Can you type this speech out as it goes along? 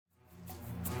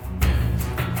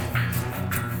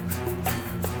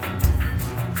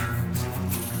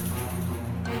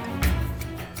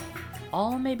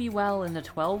All may be well in the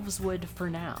Twelveswood for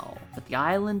now, but the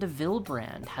island of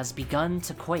Vilbrand has begun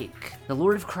to quake. The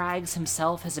Lord of Crags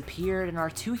himself has appeared, and our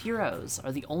two heroes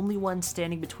are the only ones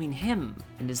standing between him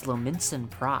and his Lominsan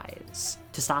prize.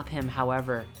 To stop him,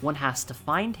 however, one has to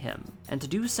find him, and to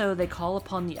do so they call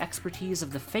upon the expertise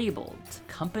of the fabled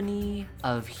Company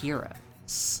of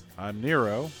Heroes. I'm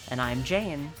Nero. And I'm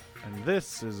Jane. And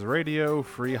this is Radio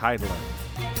Free Heideland.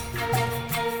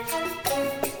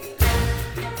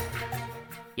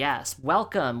 Yes,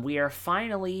 welcome. We are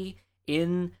finally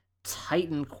in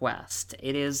Titanquest.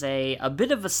 It is a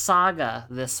bit of a saga,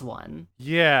 this one.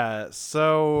 Yeah,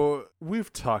 so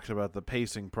we've talked about the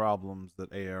pacing problems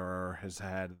that ARR has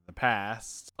had in the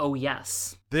past. Oh,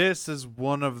 yes. This is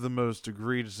one of the most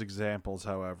egregious examples,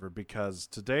 however, because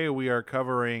today we are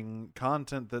covering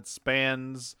content that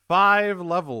spans 5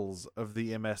 levels of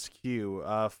the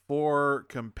MSQ. For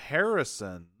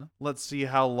comparison, let's see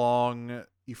how long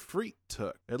Ifrit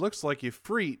took. It looks like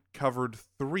Ifrit covered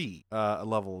 3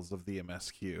 levels of the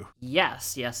MSQ.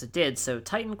 Yes, it did. So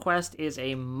Titanquest is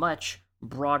a much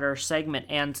broader segment,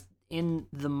 and in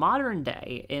the modern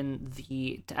day,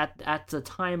 at the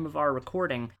time of our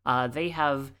recording, they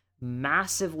have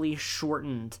massively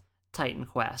shortened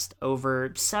Titanquest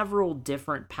over several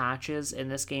different patches in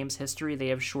this game's history. They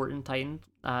have shortened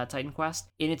Titanquest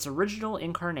in its original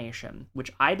incarnation,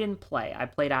 which I didn't play. I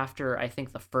played after, I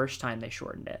think, the first time they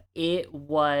shortened it. It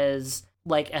was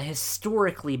like a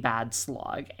historically bad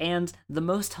slog, and the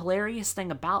most hilarious thing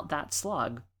about that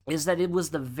slog is that it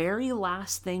was the very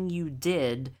last thing you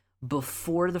did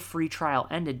before the free trial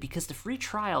ended, because the free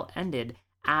trial ended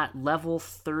at level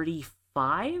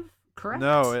 35. Correct?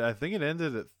 No, I think it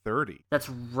ended at 30. That's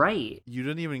right. You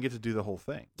didn't even get to do the whole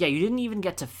thing. Yeah, you didn't even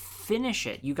get to finish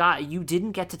it. You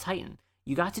didn't get to Titan.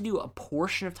 You got to do a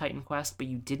portion of Titanquest, but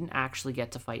you didn't actually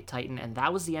get to fight Titan, and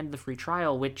that was the end of the free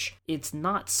trial, which it's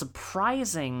not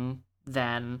surprising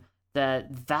then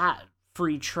that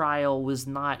free trial was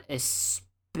not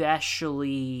especially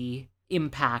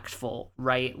impactful,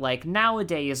 right? Like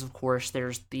nowadays, of course,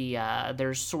 there's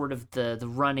sort of the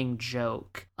running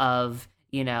joke of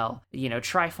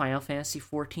try Final Fantasy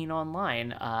XIV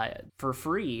Online for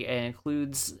free. It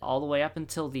includes all the way up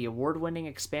until the award-winning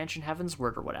expansion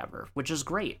Heavensward or whatever, which is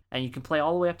great. And you can play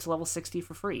all the way up to level 60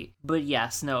 for free. But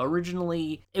yes, no,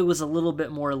 originally it was a little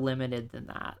bit more limited than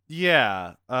that.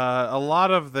 Yeah, a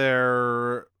lot of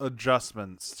their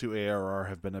adjustments to ARR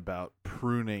have been about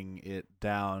pruning it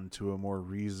down to a more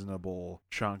reasonable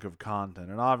chunk of content.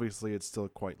 And obviously it's still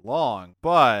quite long,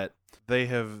 but they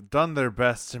have done their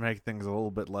best to make things a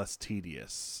little bit less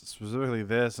tedious. Specifically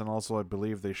this, and also I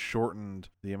believe they shortened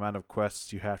the amount of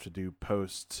quests you have to do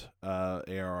post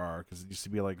ARR, because it used to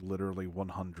be like literally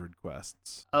 100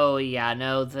 quests. Oh yeah,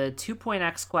 no, the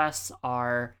 2.x quests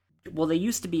are... Well, they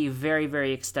used to be very,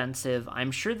 very extensive.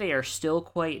 I'm sure they are still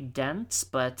quite dense,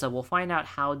 but we'll find out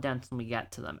how dense when we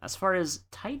get to them. As far as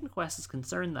Titanquest is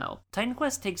concerned, though,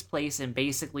 Titanquest takes place in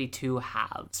basically 2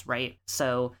 halves, right?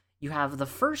 So you have the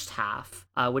first half,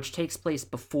 which takes place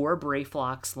before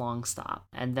Brayflox Longstop,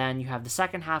 and then you have the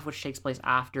second half, which takes place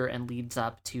after and leads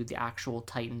up to the actual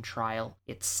Titan trial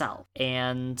itself.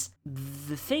 And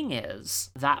the thing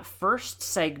is, that first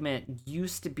segment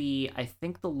used to be, I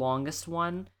think, the longest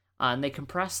one, and they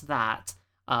compressed that,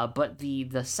 but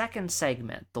the second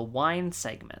segment, the wine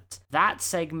segment, that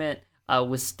segment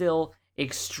was still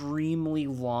extremely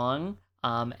long.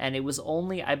 And it was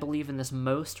only, I believe, in this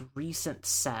most recent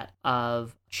set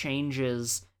of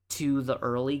changes to the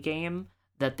early game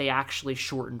that they actually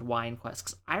shortened wine quests.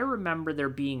 'Cause I remember there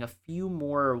being a few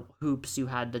more hoops you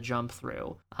had to jump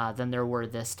through than there were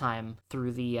this time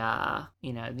through the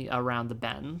around the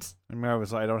bends. I mean,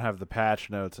 obviously, I don't have the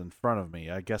patch notes in front of me.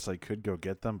 I guess I could go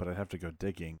get them, but I'd have to go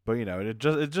digging. But it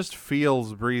just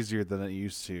feels breezier than it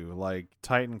used to. Like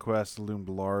Titanquest loomed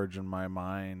large in my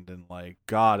mind, and like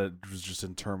God, it was just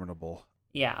interminable.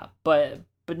 Yeah, but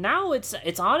now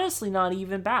it's honestly not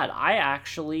even bad. I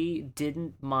actually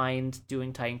didn't mind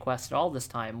doing Titanquest at all this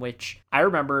time, which I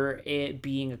remember it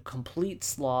being a complete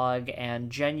slog and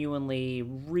genuinely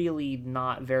really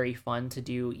not very fun to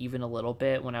do even a little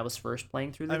bit when I was first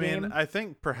playing through the game. I mean, I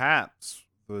think perhaps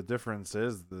the difference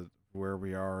is where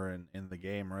we are in the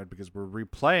game, right? Because we're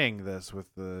replaying this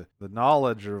with the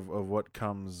knowledge of what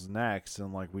comes next,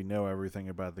 and like we know everything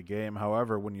about the game.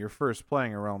 However, when you're first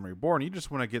playing A Realm Reborn, you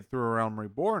just want to get through A Realm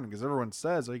Reborn because everyone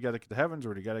says, oh, you gotta get to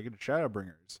Heavensward, you gotta get to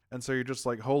Shadowbringers. And so you're just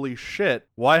like, holy shit,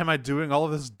 why am I doing all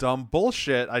of this dumb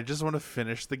bullshit? I just want to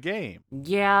finish the game.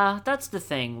 Yeah, that's the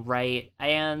thing, right?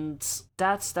 And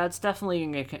that's definitely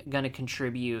going to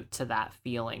contribute to that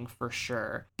feeling for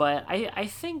sure. But I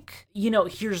think,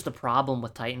 here's the problem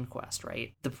with Titanquest,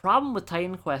 right? The problem with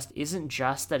Titanquest isn't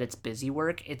just that it's busy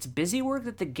work, it's busy work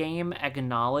that the game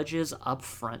acknowledges up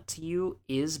front to you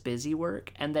is busy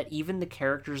work, and that even the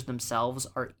characters themselves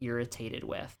are irritated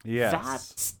with.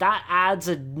 Yes. That adds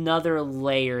another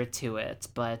layer to it,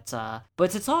 but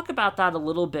to talk about that a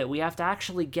little bit, we have to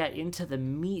actually get into the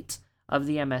meat of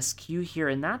the MSQ here,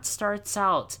 and that starts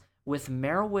out with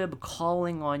Merwib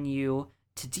calling on you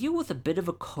to deal with a bit of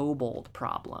a kobold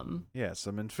problem. Yeah,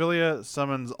 so Minfilia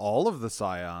summons all of the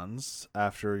Scions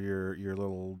after your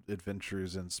little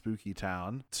adventures in Spooky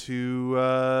Town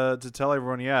to tell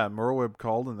everyone, yeah, Merwib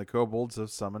called and the kobolds have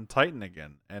summoned Titan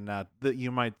again. And that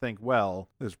you might think, well,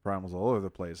 there's primals all over the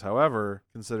place. However,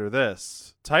 consider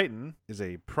this. Titan is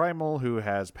a primal who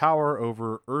has power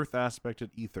over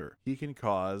earth-aspected ether. He can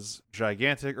cause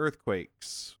gigantic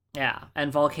earthquakes. Yeah,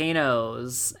 and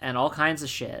volcanoes and all kinds of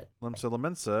shit. Limsa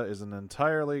Lominsa is an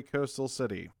entirely coastal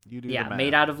city. You do the math.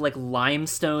 Made out of like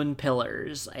limestone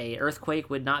pillars. A earthquake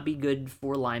would not be good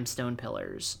for limestone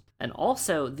pillars. And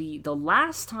also, the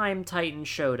last time Titan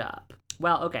showed up,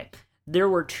 well, okay, there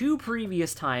were 2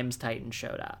 previous times Titan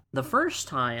showed up. The first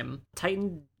time,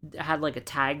 Titan had like a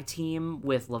tag team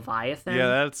with Leviathan. Yeah,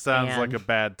 that sounds like a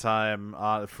bad time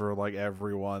for like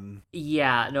everyone.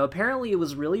 Yeah, no, apparently it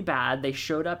was really bad. They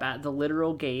showed up at the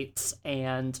literal gates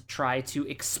and tried to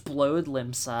explode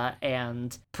Limsa,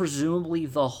 and presumably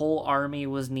the whole army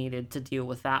was needed to deal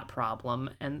with that problem,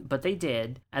 but they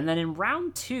did. And then in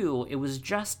round 2, it was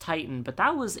just Titan, but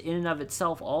that was in and of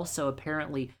itself also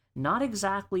apparently not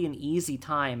exactly an easy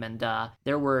time, and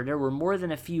there were more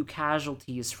than a few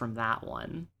casualties from that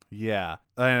one. Yeah,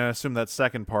 I assume that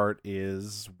second part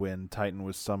is when Titan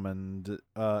was summoned in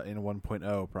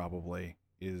 1.0, probably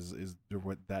is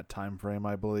that time frame,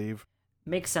 I believe.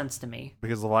 Makes sense to me.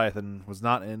 Because Leviathan was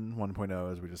not in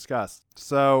 1.0, as we discussed.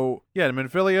 So, yeah,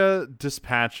 Minfilia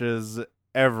dispatches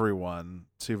everyone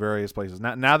to various places.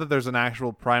 Now that there's an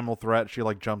actual primal threat, she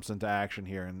like jumps into action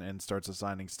here and starts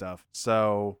assigning stuff.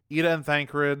 So Ida and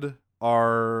Thancred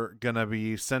are gonna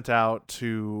be sent out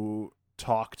to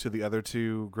talk to the other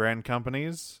 2 grand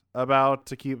companies about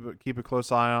to keep a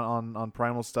close eye on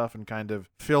primal stuff and kind of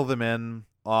fill them in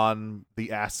on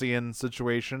the Asian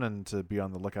situation and to be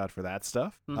on the lookout for that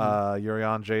stuff.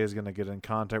 Urian J is going to get in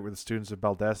contact with the students of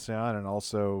Baldesion and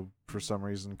also for some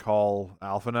reason call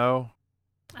Alphino.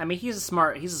 I mean, he's a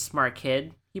smart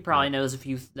kid. He probably knows a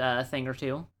few thing or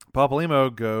two.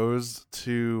 Papalymo goes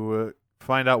to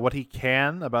find out what he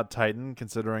can about Titan,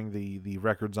 considering the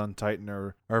records on Titan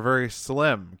are very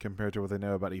slim compared to what they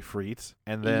know about Ifrit.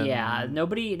 And then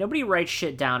nobody writes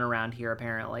shit down around here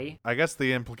apparently. I guess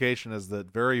the implication is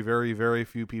that very, very, very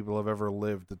few people have ever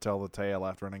lived to tell the tale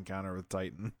after an encounter with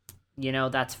Titan. You know,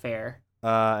 that's fair.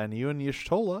 And you and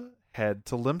Y'shtola head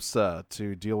to Limsa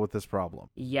to deal with this problem.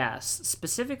 Yes,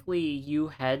 specifically you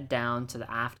head down to the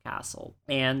aft castle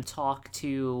and talk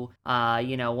to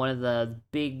one of the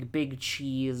big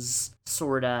cheese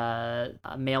sort of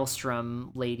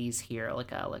maelstrom ladies here,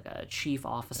 like a chief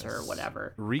officer or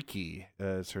whatever. Riki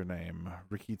is her name.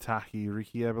 Riki,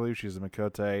 I believe. She's a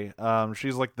Mikote.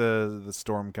 She's like the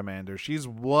storm commander. She's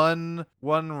one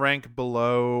rank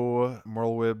below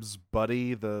Merlwib's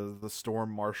buddy, the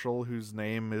storm marshal, whose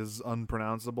name is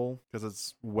unpronounceable because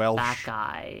it's Welsh. That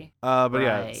guy. But right.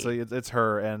 Yeah, so it's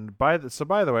her. And by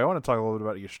the way, I want to talk a little bit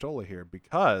about Y'shtola here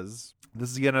because this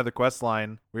is yet another quest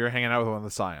line. We were hanging out with one of the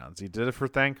Scions. He did it for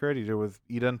Thancred, he did it with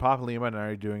Ida and Papalymo, and now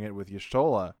you're doing it with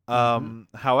Y'shtola.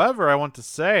 However, I want to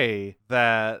say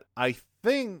that I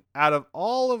think out of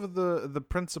all of the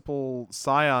principal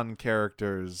Scion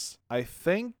characters, I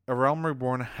think A Realm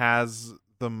Reborn has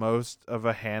the most of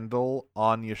a handle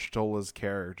on Y'shtola's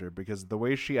character because the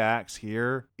way she acts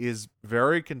here is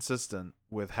very consistent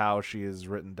with how she is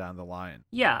written down the line.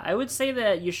 Yeah, I would say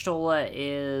that Y'shtola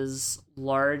is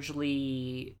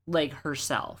largely like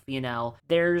herself, you know.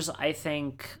 There's, I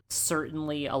think,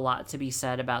 certainly a lot to be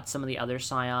said about some of the other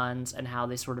Scions and how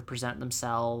they sort of present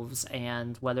themselves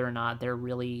and whether or not they're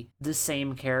really the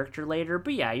same character later.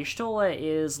 But yeah, Y'shtola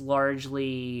is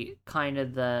largely kind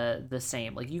of the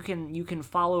same. Like you can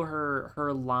follow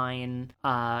her line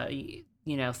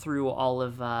through all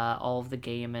of the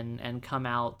game and come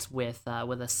out with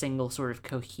a single sort of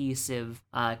cohesive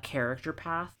character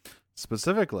path.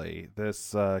 specifically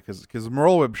this because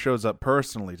Merlwyb shows up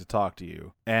personally to talk to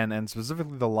you, and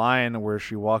specifically the line where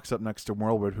she walks up next to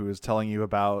Merlwyb, who is telling you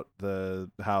about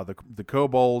how the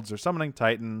Kobolds are summoning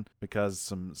Titan because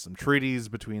some treaties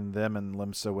between them and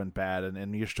Limsa went bad,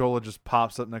 and Y'shtola just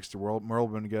pops up next to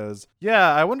Merlwyb and goes,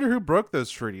 "Yeah, I wonder who broke those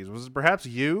treaties. Was it perhaps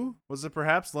you? Was it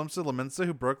perhaps Limsa Lominsa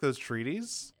who broke those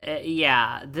treaties?"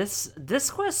 Yeah, this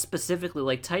quest specifically,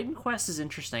 like Titanquest, is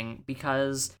interesting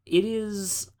because it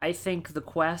is, I think, the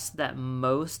quest that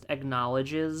most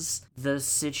acknowledges the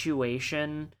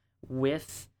situation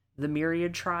with the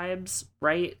myriad tribes,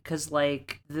 right? Because,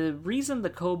 like, the reason the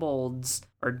kobolds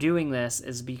are doing this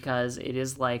is because it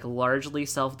is, like, largely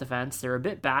self-defense. They're a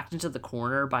bit backed into the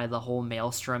corner by the whole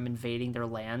maelstrom invading their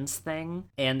lands thing,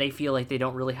 and they feel like they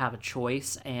don't really have a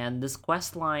choice. And this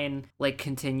quest line, like,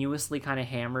 continuously kind of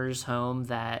hammers home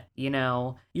that, you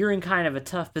know, you're in kind of a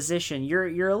tough position.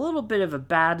 You're a little bit of a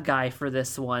bad guy for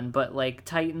this one, but, like,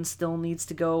 Titan still needs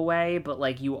to go away, but,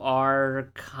 like, you are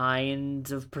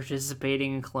kind of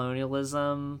participating in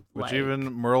colonialism. Which like, even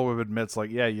Merlwyb admits,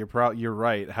 like, yeah, you're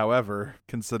right. However,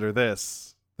 consider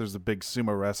this. There's a big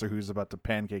sumo wrestler who's about to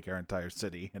pancake our entire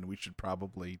city, and we should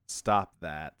probably stop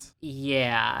that.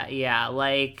 Yeah,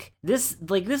 like this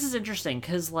is interesting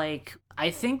because, like,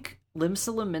 I think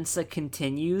Limsa Lominsa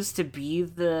continues to be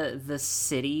the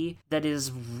city that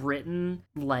is written,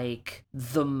 like,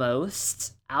 the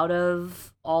most out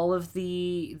of all of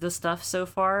the stuff so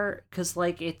far, because,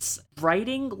 like, its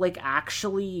writing, like,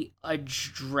 actually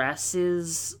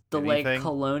addresses the Anything? like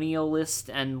colonialist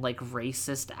and, like,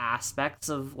 racist aspects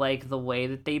of, like, the way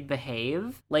that they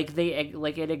behave. Like,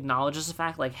 it acknowledges the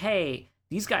fact, like, hey,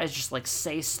 these guys just, like,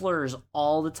 say slurs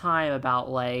all the time about,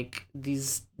 like,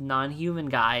 these non-human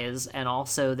guys, and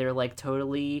also they're, like,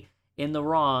 totally in the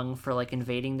wrong for, like,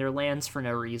 invading their lands for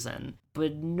no reason.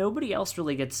 But nobody else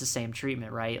really gets the same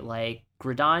treatment, right? Like,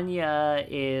 Gridania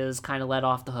is kind of let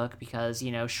off the hook because,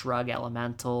 you know, shrug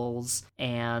elementals,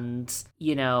 and,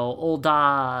 you know,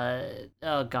 Ulda's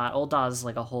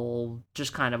like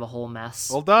just kind of a whole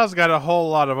mess. Ulda's got a whole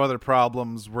lot of other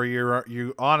problems where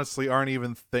you honestly aren't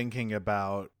even thinking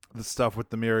about the stuff with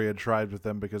the myriad tribes with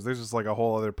them, because there's just like a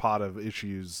whole other pot of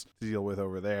issues to deal with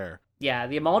over there. Yeah,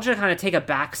 the Amalja kind of take a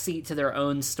backseat to their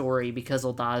own story because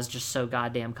Ulda is just so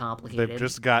goddamn complicated. They've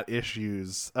just got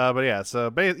issues. But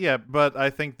I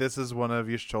think this is one of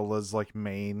Y'shtola's, like,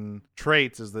 main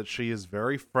traits, is that she is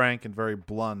very frank and very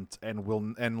blunt,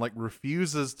 and like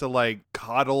refuses to, like,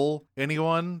 coddle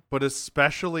anyone, but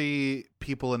especially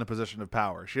people in a position of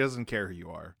power. She doesn't care who you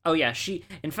are. Oh yeah,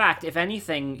 in fact, if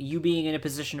anything, you being in a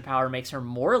position of power makes her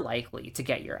more likely to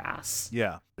get your ass.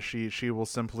 Yeah. She will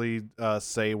simply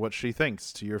say what she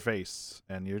thinks to your face,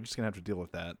 and you're just gonna have to deal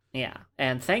with that. Yeah,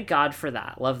 and thank God for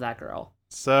that. Love that girl.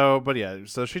 So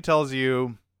she tells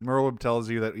you, Merlwyb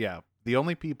tells you that, yeah, the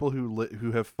only people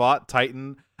who have fought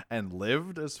Titan and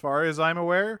lived, as far as I'm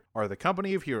aware, are the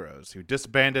Company of Heroes, who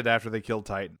disbanded after they killed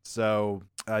Titan. So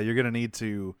you're gonna need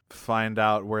to find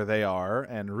out where they are,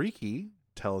 and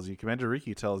Commander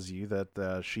Riki tells you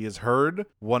that she has heard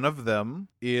one of them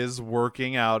is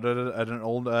working out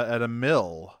at a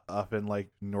mill up in, like,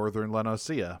 northern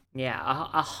Lenosia. Yeah,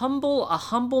 a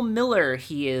humble miller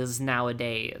he is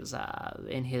nowadays,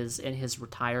 in his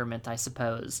retirement, I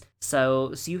suppose.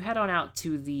 So you head on out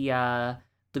to the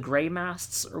Grey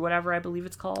Masts, or whatever I believe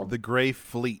it's called. The Grey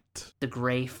Fleet. The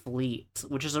Grey Fleet,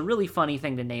 which is a really funny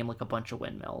thing to name, like, a bunch of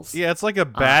windmills. Yeah, it's like a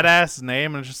badass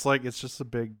name, and it's just a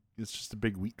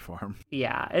big wheat farm.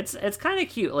 Yeah, it's kind of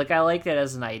cute. Like, I like that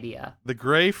as an idea. The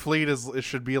Grey Fleet it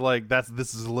should be like,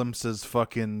 this is Limsa's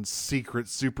fucking secret,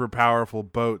 super powerful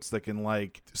boats that can,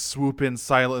 like, swoop in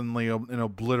silently and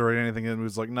obliterate anything. And it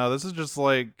was like, no, this is just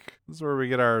like, this is where we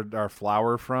get our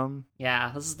flour from.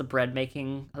 Yeah, this is the bread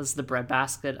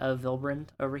basket of Vilbrand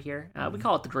over here. We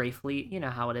call it the Grey Fleet. You know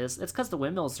how it is. It's because the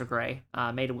windmills are gray,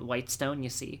 made of white stone, you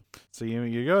see. So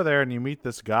you go there and you meet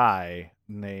this guy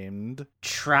named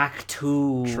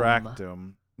Tractum.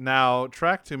 Now,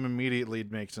 Tractum immediately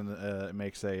makes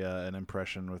an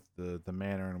impression with the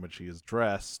manner in which he is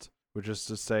dressed, which is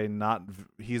to say,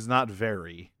 he's not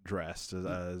very dressed,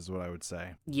 is what I would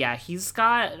say. Yeah, he's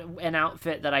got an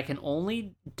outfit that I can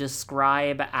only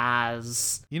describe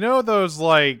as, you know, those,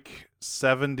 like,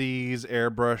 70s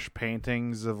airbrush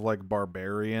paintings of, like,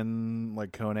 barbarian,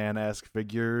 like, Conan-esque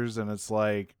figures, and it's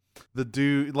like, the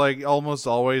dude, like, almost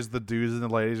always the dudes and the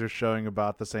ladies are showing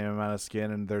about the same amount of skin,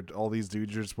 and all these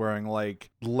dudes are just wearing, like,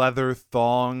 leather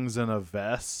thongs and a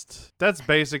vest. That's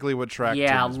basically what Tractum is.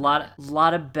 Yeah, a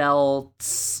lot of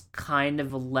belts, kind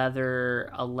of a leather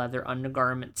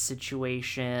undergarment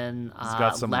situation. It's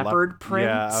got some leopard print.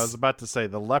 Yeah, I was about to say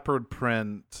the leopard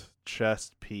print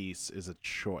chest piece is a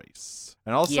choice,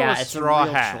 and also yeah, a it's straw a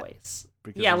real hat. choice.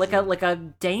 Because Yeah, he's like a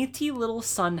dainty little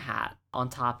sun hat on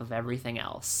top of everything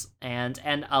else, and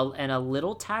a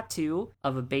little tattoo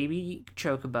of a baby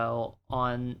chocobo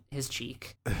on his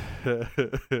cheek. Just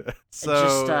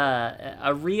So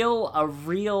a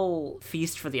real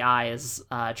feast for the eyes.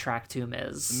 Track Tomb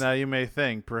is. now you may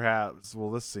think, perhaps, well,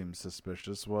 this seems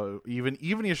suspicious. Well, even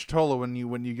Y'shtola,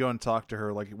 when you go and talk to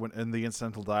her, like when in the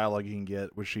incidental dialogue you can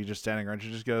get, was she just standing around?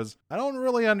 She just goes, "I don't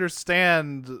really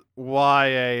understand why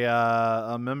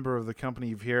a member of the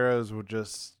Company of Heroes would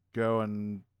just go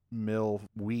and mill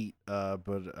wheat,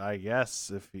 but I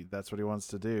guess if that's what he wants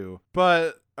to do."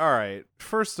 But all right,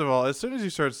 first of all, as soon as he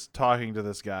starts talking to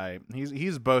this guy,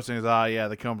 he's boasting, yeah,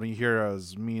 the Company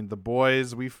Heroes, mean the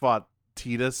boys, we fought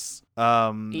Titus,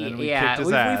 and we kicked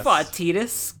his ass. We fought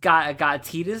Titus, got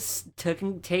Titus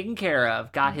taken care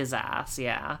of, got his ass.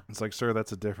 Yeah, it's like, sir,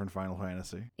 that's a different Final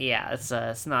Fantasy. Yeah,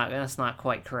 that's not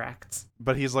quite correct.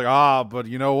 But he's like, but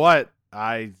you know what?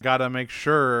 I gotta make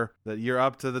sure that you're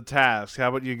up to the task. How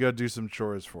about you go do some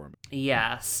chores for me?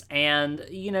 Yes, and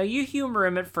you humor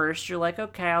him at first. You're like,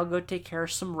 okay, I'll go take care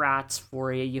of some rats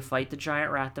for you. You fight the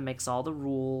giant rat that makes all the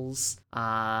rules.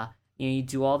 You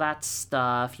do all that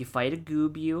stuff. You fight a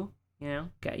Goobu.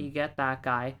 You get that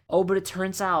guy. Oh, but it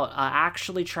turns out,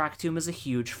 actually, Track Tomb is a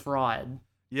huge fraud.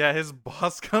 Yeah, his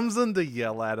boss comes in to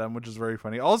yell at him, which is very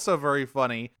funny. Also very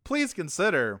funny, please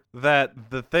consider that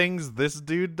the things this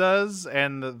dude does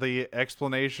and the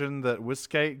explanation that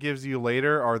Whiskate gives you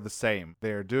later are the same.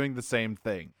 They are doing the same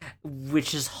thing.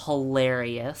 Which is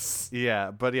hilarious.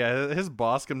 Yeah, but yeah, his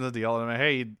boss comes in to yell at him,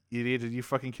 "Hey, idiot, did you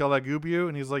fucking kill that Goobu?"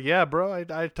 And he's like, "Yeah, bro,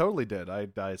 I totally did.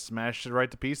 I smashed it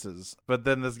right to pieces." But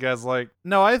then this guy's like,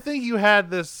 "No, I think you had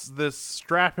this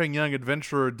strapping young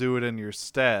adventurer do it in your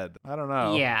stead. I don't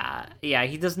know." Yeah,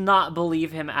 he does not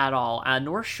believe him at all,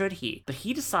 nor should he. But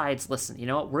he decides, listen, you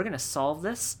know what, we're going to solve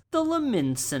this the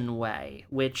Lominsan way,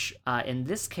 which in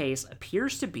this case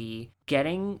appears to be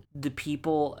getting the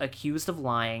people accused of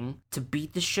lying to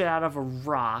beat the shit out of a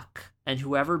rock, and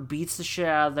whoever beats the shit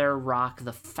out of their rock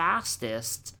the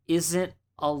fastest isn't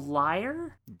a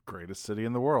liar? Greatest city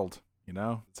in the world.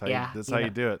 That's how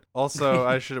you do it.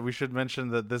 Also, we should mention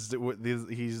that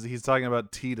he's talking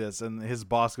about Titus, and his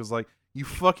boss goes like, "You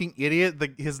fucking idiot!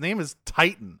 His name is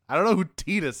Titan. I don't know who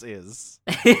Titus is."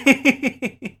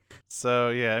 So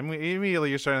yeah, immediately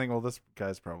you're starting to think, well, this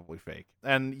guy's probably fake.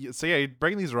 And so yeah,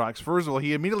 breaking these rocks. First of all,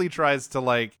 he immediately tries to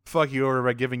like fuck you over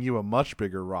by giving you a much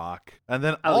bigger rock, and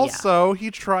then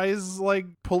he tries like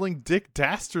pulling Dick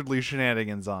Dastardly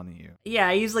shenanigans on you.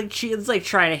 Yeah, he's like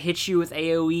trying to hit you with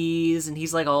AOE's, and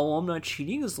he's like, "Oh, well, I'm not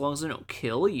cheating as long as I don't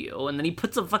kill you." And then he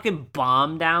puts a fucking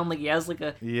bomb down, like he has like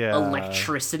a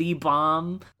electricity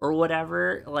bomb or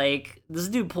whatever. Like this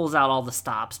dude pulls out all the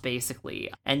stops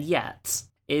basically, and yet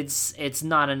it's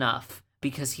not enough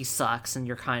because he sucks and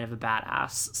you're kind of a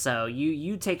badass. So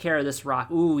you take care of this rock.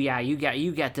 Ooh yeah, you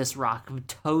get this rock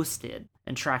toasted.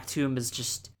 And Track Tomb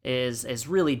is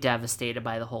really devastated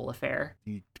by the whole affair.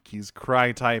 He's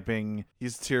cry typing.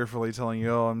 He's tearfully telling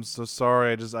you, "Oh, I'm so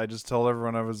sorry. I just told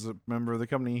everyone I was a member of the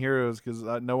Company Heroes because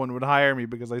no one would hire me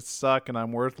because I suck and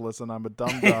I'm worthless and I'm a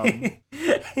dum-dum."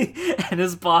 And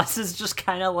his boss is just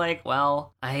kind of like,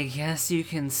 "Well, I guess you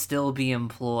can still be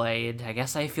employed. I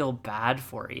guess I feel bad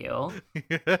for you."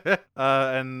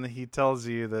 And he tells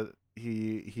you that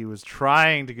he was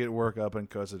trying to get work up in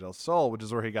Costa del Sol, which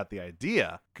is where he got the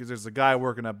idea, because there's a guy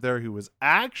working up there who was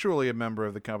actually a member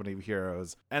of the Company of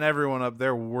Heroes, and everyone up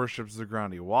there worships the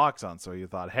ground he walks on. So you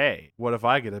thought, hey, what if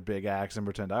I get a big axe and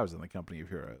pretend I was in the Company of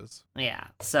Heroes? Yeah.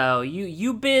 So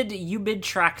you bid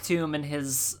Track Tomb and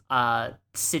his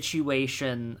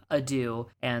situation adieu,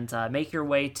 and make your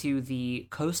way to the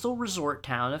coastal resort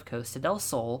town of Costa del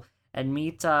Sol and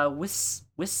meet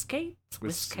Whiskate.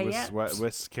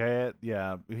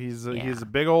 Yeah, he's a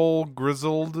big old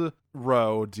grizzled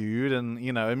row dude, and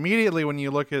immediately when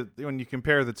you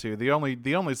compare the two, the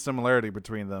only similarity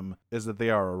between them is that they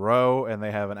are a row and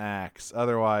they have an axe.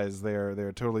 Otherwise,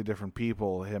 they're totally different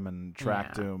people. Him and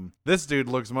Track Tomb. This dude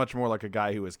looks much more like a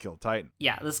guy who has killed Titan.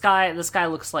 Yeah, this guy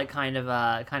looks like kind of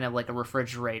like a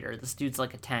refrigerator. This dude's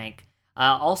like a tank.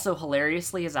 Also,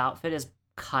 hilariously, his outfit is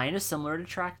kind of similar to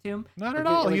Track Tomb. Not at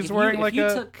all. He's wearing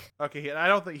Okay, I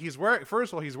don't think he's wearing.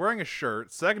 First of all, he's wearing a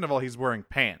shirt. Second of all, he's wearing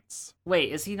pants.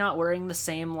 Wait, is he not wearing the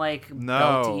same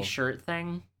belty shirt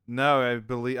thing? No,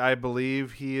 I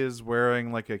believe he is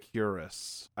wearing like a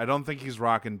cuirass. I don't think he's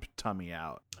rocking tummy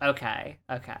out. Okay.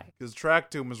 Because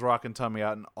Tractoon was rocking tummy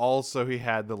out, and also he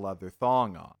had the leather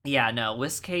thong on. Yeah, no,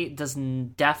 Whiskate does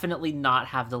definitely not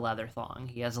have the leather thong.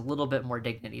 He has a little bit more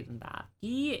dignity than that.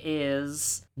 He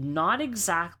is not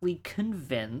exactly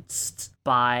convinced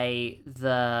by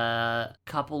the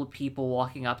couple of people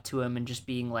walking up to him and just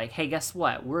being like, hey, guess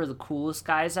what? We're the coolest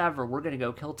guys ever. We're gonna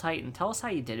go kill Titan. Tell us how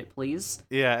you did it, please.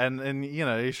 Yeah, and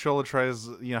Shola tries,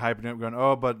 hyping him, going,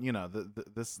 oh, but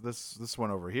this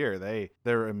one over here,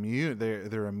 they're immune.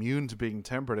 They're immune to being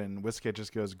tempered. And Whiskey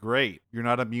just goes, great. You're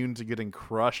not immune to getting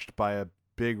crushed by a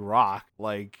big rock.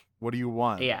 Like, what do you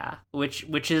want? Yeah,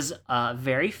 which is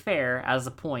very fair as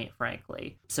a point,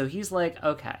 frankly. So he's like,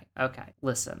 okay,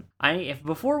 listen.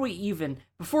 Before we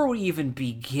even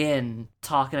begin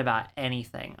talking about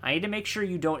anything, I need to make sure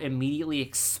you don't immediately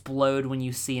explode when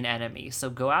you see an enemy.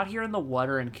 So go out here in the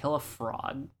water and kill a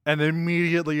frog. And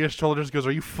immediately Y'shtola just goes,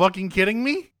 are you fucking kidding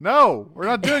me? No, we're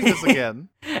not doing this again.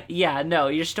 Yeah, no,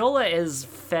 Y'shtola is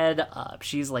fed up.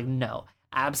 She's like, no,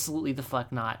 absolutely the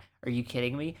fuck not. Are you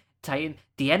kidding me? Titan,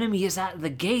 the enemy is at the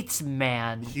gates,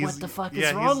 man. What the fuck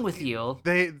is wrong with you?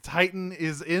 Titan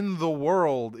is in the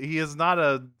world. He is not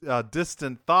a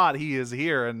distant thought. He is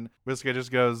here. And Whiskey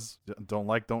just goes, don't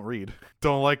read.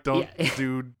 Don't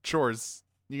do chores.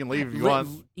 You can leave if you want.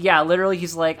 Yeah, literally,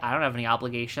 he's like, I don't have any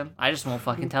obligation. I just won't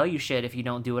fucking tell you shit if you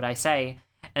don't do what I say.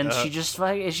 And she just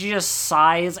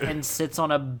sighs and sits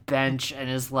on a bench and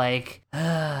is like,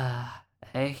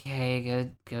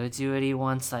 okay, go do what he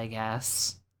wants, I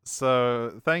guess.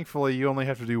 So, thankfully, you only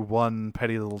have to do one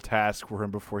petty little task for him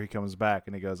before he comes back,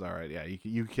 and he goes, all right, yeah,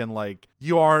 you can,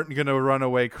 you aren't gonna run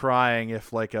away crying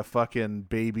if, a fucking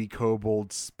baby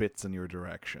kobold spits in your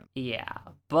direction. Yeah,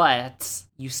 but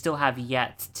you still have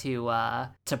yet to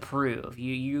prove.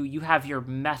 You have your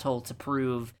mettle to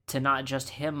prove to not just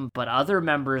him, but other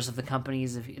members of the Company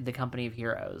of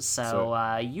Heroes.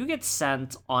 So you get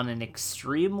sent on an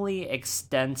extremely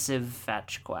extensive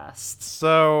fetch quest.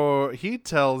 So, he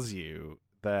tells you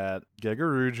that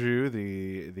Gegaruju,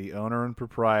 the owner and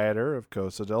proprietor of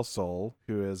Costa del Sol,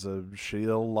 who is a shitty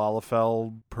little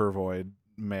Lalafell pervoid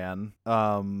man,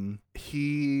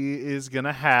 he is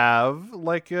gonna have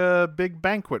a big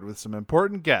banquet with some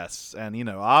important guests, and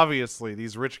obviously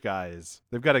these rich guys,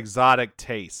 they've got exotic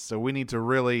tastes, so we need to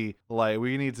really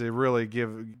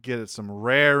get it some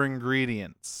rare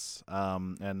ingredients.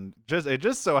 And it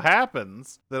just so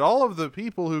happens that all of the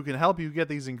people who can help you get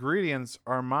these ingredients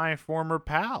are my former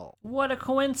pal. What a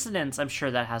coincidence! I'm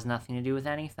sure that has nothing to do with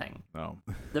anything. No.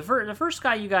 The first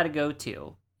guy you got to go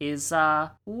to is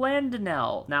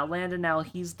Landonell. Now Landonell,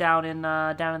 he's down in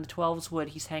the 12's Wood.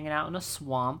 He's hanging out in a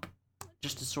swamp,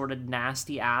 just a sort of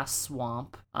nasty ass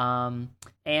swamp. And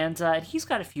he's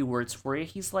got a few words for you.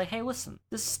 He's like, hey, listen,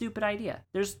 this is a stupid idea.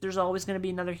 There's always gonna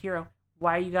be another hero.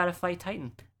 Why you gotta fight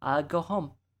Titan? Go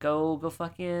home. Go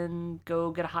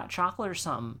get a hot chocolate or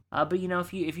something. But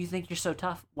if you think you're so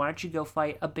tough, why don't you go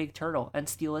fight a big turtle and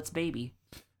steal its baby?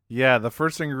 Yeah, the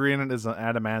first ingredient is an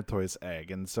adamantoise egg.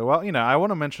 And so, I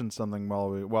want to mention something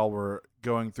while we're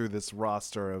going through this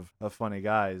roster of funny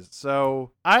guys.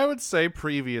 So, I would say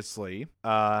previously,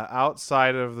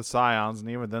 outside of the Scions, and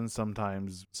even then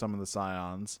sometimes some of the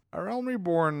Scions, A Realm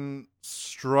Reborn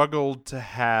struggled to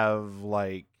have,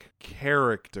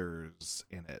 characters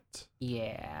in it.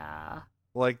 Yeah.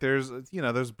 There's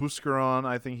Buscaron,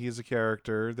 I think he's a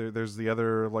character. There's the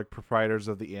other, proprietors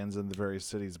of the inns in the various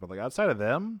cities. But, outside of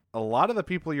them, a lot of the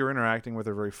people you're interacting with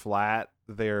are very flat.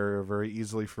 They're very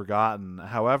easily forgotten.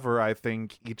 However, I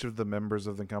think each of the members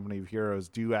of the Company of Heroes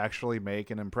do actually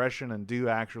make an impression and do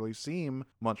actually seem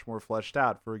much more fleshed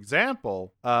out. For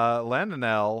example,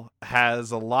 Landonell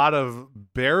has a lot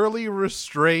of barely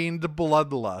restrained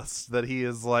bloodlust that he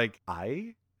is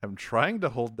I'm trying to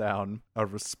hold down a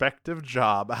respective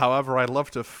job. However, I love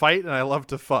to fight and I love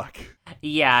to fuck.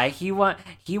 Yeah, he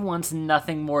wants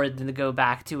nothing more than to go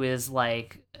back to his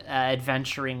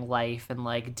adventuring life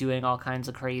and doing all kinds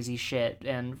of crazy shit,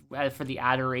 and for the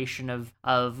adoration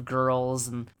of girls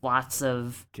and lots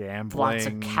of gambling, lots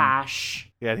of cash.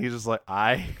 Yeah, and he's just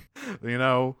I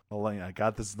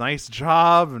got this nice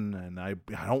job, and I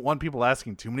don't want people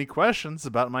asking too many questions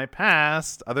about my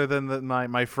past, other than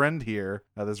my friend here,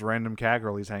 this random cat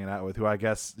girl he's hanging out with, who I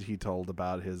guess he told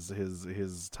about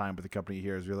his time with the Company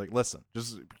here. Is you're listen,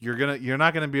 just you're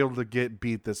not gonna be able to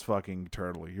beat this fucking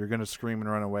turtle. You're gonna scream and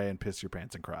run away and piss your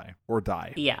pants and cry or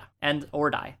die. Yeah, or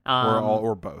die.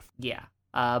 Or both. Yeah.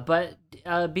 But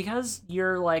because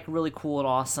you're really cool and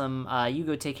awesome, you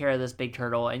go take care of this big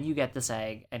turtle and you get this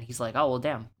egg. And he's like, oh, well,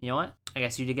 damn, you know what? I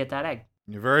guess you did get that egg.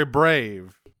 You're very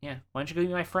brave. Yeah, why don't you go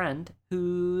meet my friend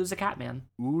who's a cat man?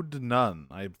 Ood Nun.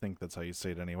 I think that's how you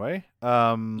say it anyway.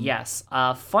 Yes.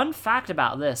 Fun fact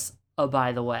about this,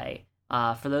 by the way,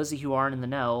 for those of you who aren't in the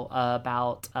know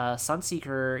about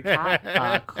Sunseeker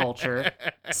cat culture.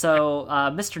 So,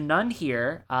 Mr. Nun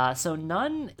here. So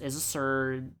Nun is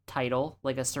a title,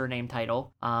 like a surname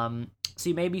title. So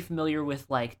you may be familiar with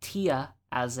like Tia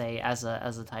as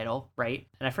a title, right?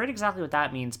 And I forget exactly what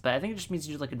that means, but I think it just means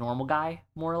you're like a normal guy,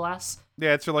 more or less.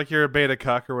 Yeah, it's like you're a beta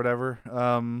cuck or whatever.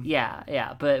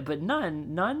 Yeah, but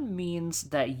Nun means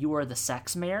that you are the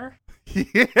sex mare.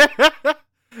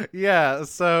 Yeah,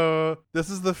 so this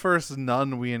is the first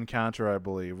nun we encounter, I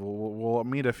believe. We'll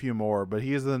meet a few more, but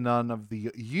he is the nun of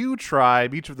the U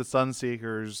tribe. Each of the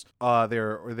Sunseekers,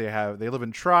 they live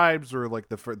in tribes, or like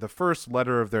the first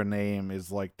letter of their name is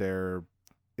like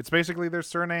it's basically their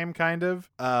surname, kind of.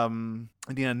 And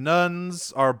yeah,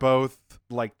 nuns are both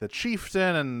like the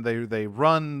chieftain, and they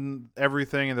run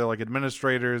everything, and they're like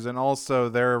administrators, and also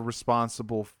they're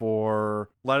responsible for,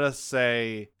 let us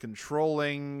say,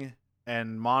 controlling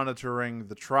and monitoring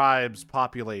the tribe's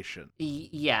population.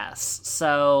 Yes.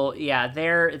 So yeah,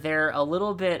 they're a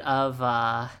little bit of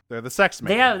they're the sex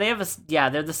mare. They're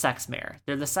the sex mare.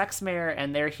 They're the sex mare,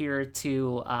 and they're here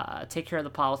to take care of the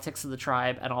politics of the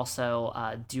tribe, and also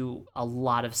do a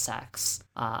lot of sex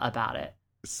about it.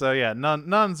 So yeah,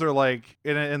 nuns are like,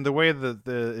 in the way that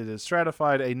it is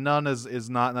stratified, a nun is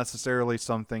not necessarily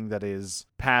something that is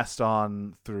passed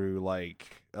on through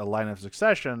like a line of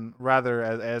succession. Rather,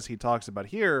 as he talks about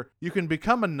here, you can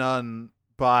become a nun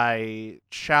by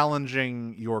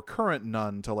challenging your current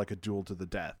nun to like a duel to the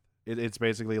death. It's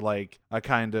basically like a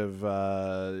kind of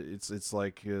it's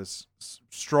like a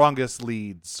strongest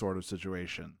lead sort of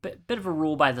situation. Bit of a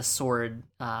rule by the sword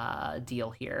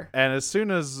deal here. And as soon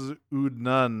as Ood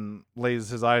Nun lays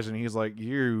his eyes on, he's like,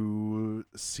 "You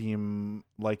seem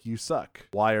like you suck.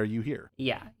 Why are you here?"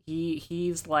 Yeah,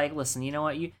 he's like, "Listen, you know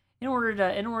what? In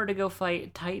order to go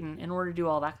fight Titan, in order to do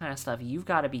all that kind of stuff, you've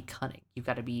got to be cunning. You've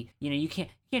got to be, you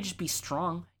can't just be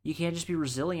strong. You can't just be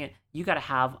resilient. You got to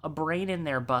have a brain in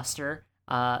there, Buster.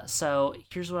 So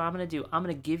here's what I'm going to do. I'm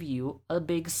going to give you a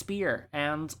big spear,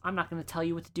 and I'm not going to tell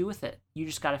you what to do with it. You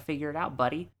just got to figure it out,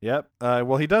 buddy." Yep.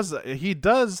 Well, he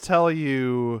does tell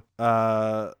you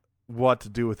what to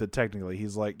do with it technically.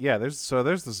 He's like, yeah, there's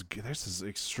this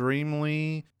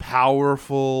extremely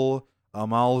powerful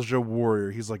Amalja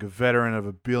warrior. He's like a veteran of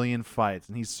 1 billion fights,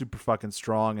 and he's super fucking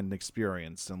strong and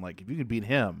experienced. And like, if you can beat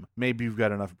him, maybe you've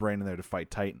got enough brain in there to fight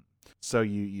Titan. So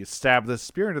you stab this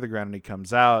spear into the ground, and he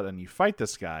comes out, and you fight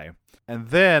this guy. And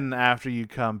then after you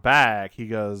come back, he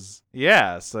goes,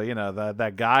 "Yeah, so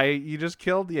that guy you just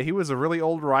killed, yeah, he was a really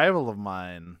old rival of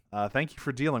mine. Thank you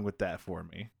for dealing with that for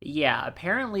me." Yeah,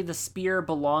 apparently the spear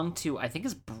belonged to, I think,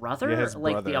 his brother, yeah, his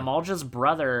like brother. the Amalja's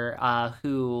brother,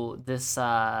 who this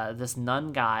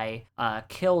nun guy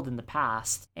killed in the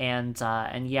past. And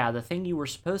yeah, the thing you were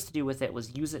supposed to do with it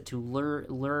was use it to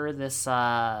lure this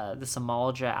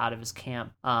Amalja out of his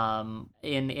camp,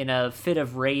 in a fit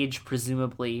of rage,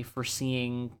 presumably for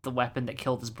seeing the weapon that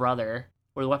killed his brother.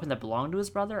 Or the weapon that belonged to his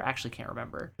brother? I actually can't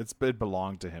remember. It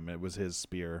belonged to him. It was his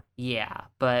spear. Yeah,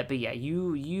 but yeah,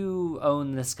 you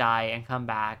own this guy and come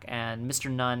back, and Mr.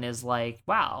 Nunn is like,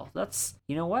 "Wow, that's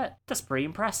pretty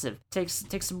impressive. Takes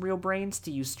some real brains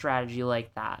to use strategy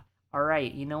like that. All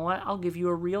right, you know what? I'll give you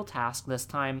a real task this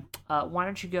time. Why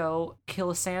don't you go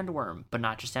kill a sandworm? But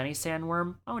not just any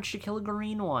sandworm. I want you to kill a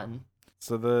green one."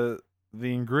 So the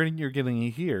ingredient you're getting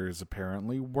here is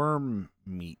apparently worm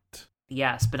meat.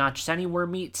 Yes, but not just any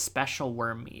worm meat, special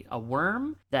worm meat. A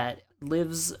worm that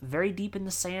lives very deep in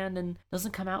the sand and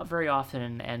doesn't come out very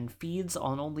often, and feeds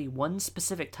on only one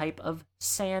specific type of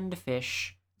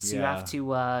sandfish. So you have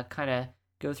to kind of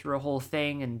go through a whole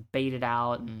thing and bait it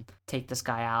out and take this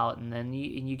guy out, and then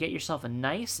you get yourself a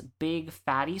nice big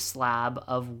fatty slab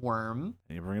of worm.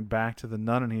 And you bring it back to the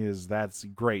nun, and that's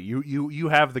great. You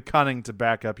have the cunning to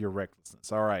back up your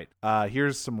recklessness. All right.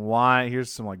 Here's some wine.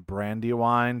 Here's some like brandy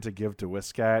wine to give to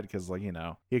Whiskat, because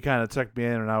he kind of took me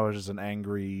in, and I was just an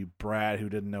angry brat who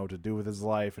didn't know what to do with his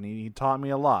life, and he taught me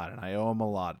a lot, and I owe him a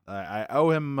lot. I owe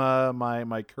him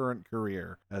my current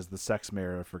career as the sex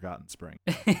mayor of Forgotten Spring.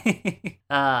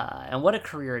 And what a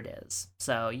career it is.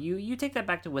 So you take that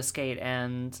back to Whiskate,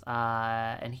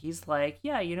 and he's like,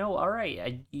 yeah, all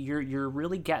right, you're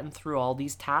really getting through all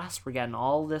these tasks. We're getting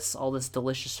all this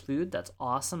delicious food. That's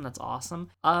awesome. That's awesome.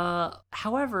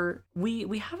 However,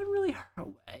 we haven't really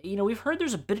heard, we've heard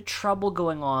there's a bit of trouble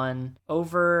going on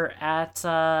over at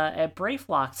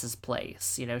Brayflox's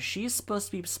place. She's supposed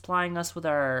to be supplying us with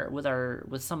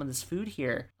some of this food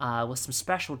here, with some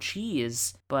special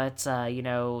cheese, but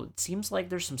it seems like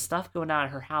there's some stuff going on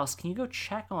at her house. Can you go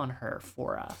check on her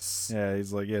for us? Yeah,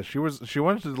 he's like, yeah, she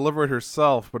wanted to deliver it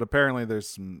herself, but apparently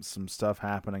there's some stuff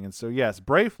happening. And so yes,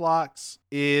 Brayflox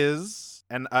is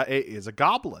a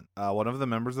goblin. One of the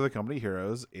members of the company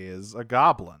heroes is a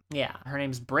goblin. Yeah, her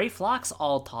name's Brayflox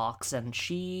Alltalks, and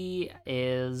she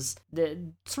is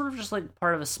sort of just like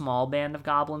part of a small band of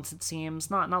goblins, it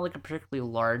seems. Not like a particularly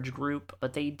large group,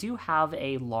 but they do have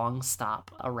a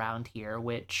Longstop around here,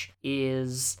 which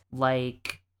is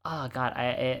like, oh god,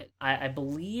 I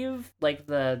believe like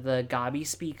the Gabi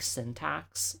speak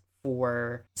syntax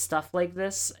for stuff like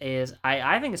this is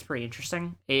I think it's pretty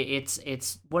interesting.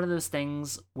 It's one of those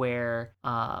things where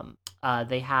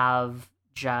they have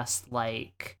just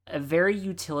like a very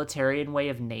utilitarian way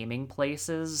of naming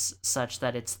places, such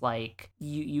that it's like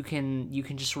you can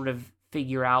just sort of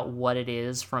figure out what it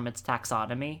is from its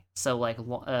taxonomy. So like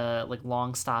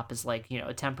Longstop is like,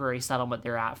 a temporary settlement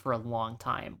they're at for a long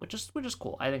time, which is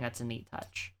cool. I think that's a neat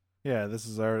touch. Yeah, this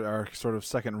is our sort of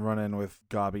second run-in with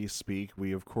Gabi Speak.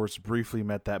 We, of course, briefly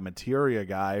met that Materia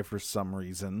guy for some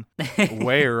reason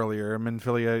way earlier.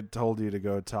 Minfilia told you to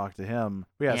go talk to him.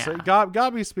 But yeah, so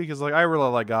Gabi Speak is like, I really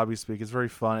like Gabi Speak. It's very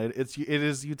fun. It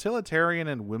is utilitarian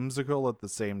and whimsical at the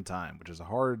same time, which is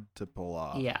hard to pull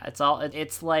off. Yeah,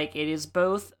 it's like it is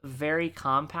both very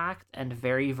compact and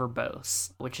very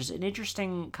verbose, which is an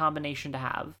interesting combination to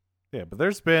have. Yeah, but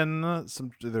there's been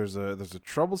there's a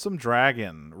troublesome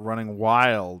dragon running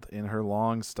wild in her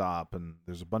Longstop, and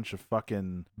there's a bunch of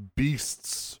fucking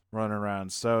beasts running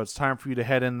around. So it's time for you to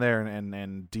head in there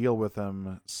and deal with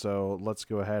them. So let's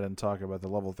go ahead and talk about the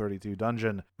level 32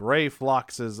 dungeon,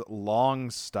 Brayflox's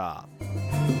Longstop.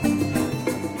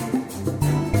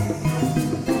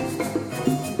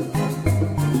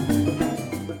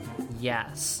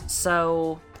 Yes.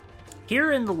 So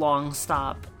here in the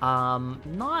Longstop,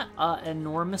 not an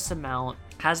enormous amount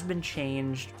has been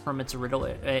changed from its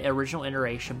original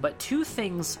iteration, but two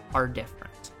things are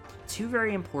different. Two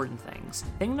very important things.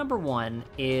 Thing number one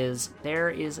is there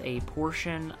is a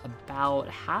portion about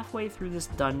halfway through this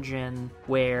dungeon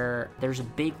where there's a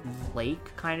big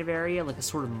lake kind of area, like a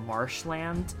sort of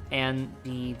marshland, and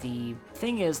the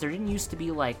thing is there didn't used to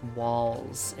be like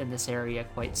walls in this area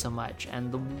quite so much,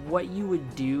 and what you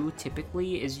would do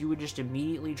typically is you would just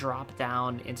immediately drop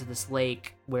down into this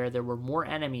lake where there were more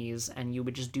enemies, and you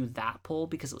would just do that pull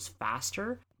because it was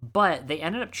faster. But they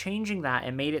ended up changing that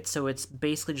and made it so it's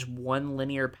basically just one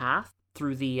linear path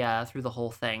through the whole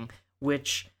thing,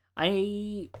 which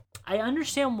I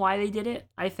understand why they did it.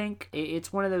 I think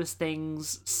it's one of those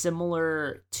things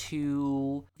similar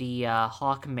to the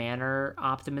Hawk Manor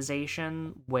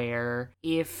optimization, where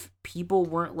if people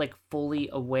weren't like fully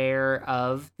aware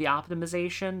of the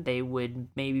optimization, they would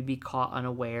maybe be caught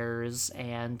unawares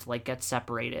and like get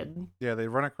separated. Yeah, they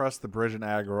run across the bridge and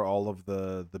aggro all of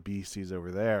the beasties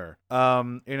over there.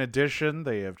 In addition,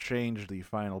 they have changed the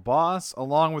final boss,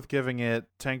 along with giving it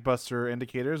tank buster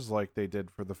indicators like they did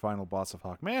for the final boss of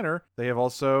Hawk Manor. They have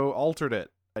also altered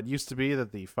it. It used to be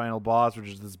that the final boss, which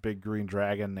is this big green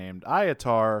dragon named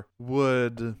Ayatar,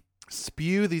 would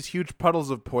spew these huge puddles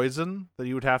of poison that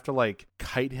you would have to like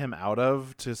kite him out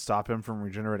of to stop him from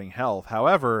regenerating health.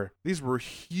 However, these were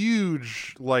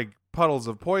huge like puddles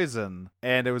of poison,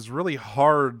 and it was really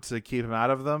hard to keep him out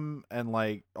of them and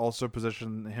like also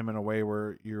position him in a way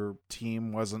where your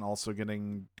team wasn't also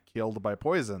getting killed by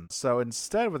poison. So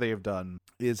instead what they have done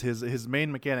is his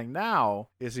main mechanic now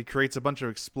is he creates a bunch of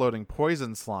exploding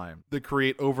poison slime that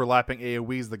create overlapping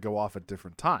AoEs that go off at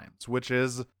different times, which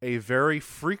is a very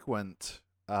frequent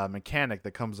mechanic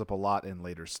that comes up a lot in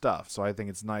later stuff. So I think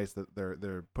it's nice that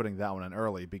they're putting that one in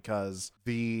early, because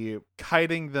the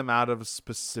kiting them out of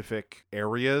specific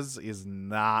areas is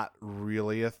not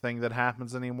really a thing that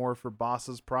happens anymore for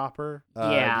bosses proper.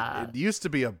 It used to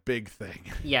be a big thing.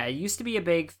 Yeah, it used to be a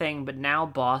big thing, but now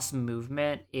boss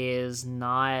movement is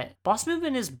not... Boss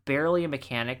movement is barely a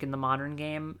mechanic in the modern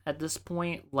game at this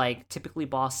point. Like, typically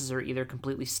bosses are either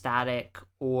completely static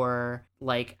or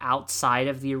like outside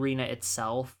of the arena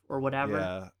itself or whatever.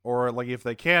 Yeah, or like if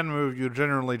they can move, you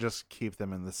generally just keep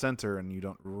them in the center and you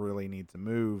don't really need to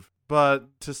move.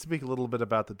 But to speak a little bit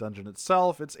about the dungeon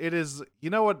itself, it is, you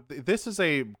know what, this is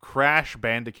a Crash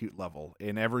Bandicoot level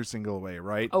in every single way,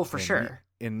 right? Oh, for sure.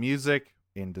 In music,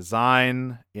 in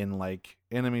design, in like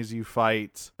enemies you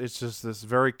fight. It's just this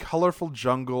very colorful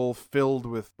jungle filled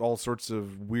with all sorts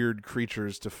of weird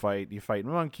creatures to fight. You fight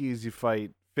monkeys, you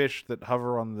fight fish that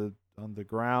hover on the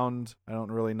ground. I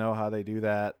don't really know how they do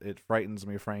that. It frightens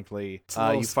me, frankly. It's a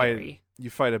little scary. You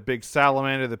fight a big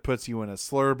salamander that puts you in a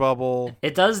slur bubble.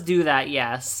 It does do that,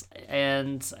 yes.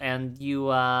 And you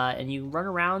run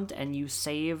around and you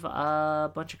save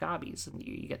a bunch of gobbies and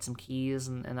you get some keys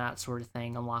and that sort of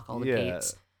thing, unlock all the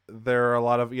gates. There are a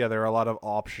lot of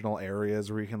optional areas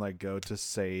where you can like go to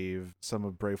save some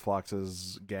of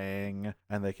Brayflox's gang,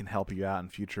 and they can help you out in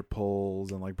future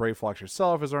pulls. And like Brayflox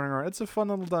yourself is running around. It's a fun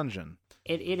little dungeon.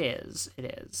 It is. It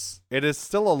is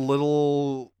still a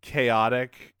little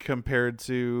chaotic compared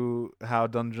to how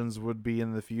dungeons would be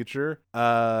in the future.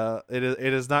 It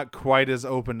is not quite as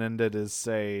open ended as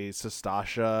say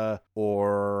Sestasha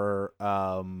or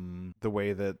the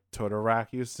way that Totorak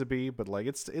used to be, but like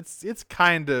it's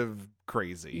kind of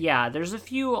crazy. Yeah, there's a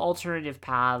few alternative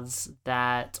paths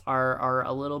that are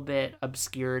a little bit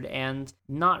obscured and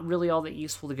not really all that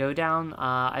useful to go down.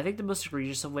 I think the most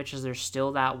egregious of which is there's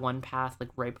still that one path like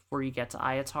right before you get to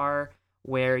Ayatar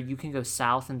where you can go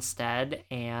south instead,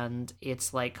 and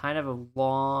it's like kind of a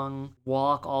long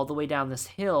walk all the way down this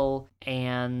hill,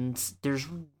 and there's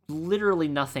literally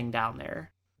nothing down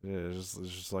there. It's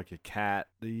just like a cat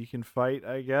that you can fight,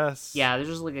 I guess. Yeah, there's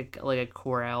just like a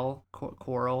coral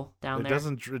down there.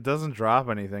 It doesn't drop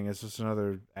anything. It's just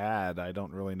another ad. I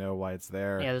don't really know why it's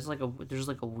there. Yeah, there's like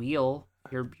a wheel.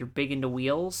 You're big into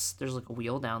wheels. There's like a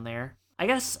wheel down there. I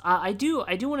guess I do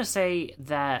want to say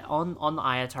that on the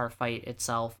Ayatar fight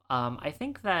itself, I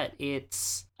think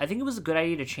it was a good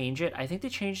idea to change it. I think they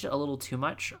changed it a little too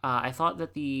much. I thought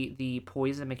that the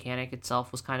poison mechanic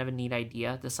itself was kind of a neat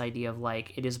idea. This idea of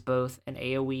like it is both an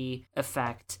AoE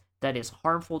effect that is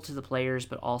harmful to the players,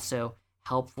 but also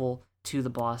helpful to the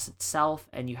boss itself,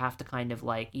 and you have to kind of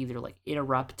like either like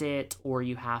interrupt it or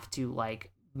you have to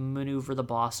like maneuver the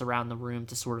boss around the room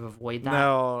to sort of avoid that.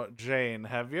 No, Jane,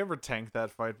 have you ever tanked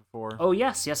that fight before? Oh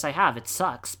yes, I have. It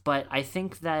sucks, but I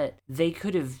think that they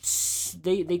could have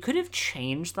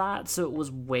changed that so it was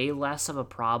way less of a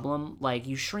problem. Like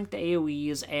you shrink the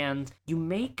AoEs and you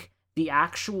make the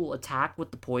actual attack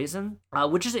with the poison,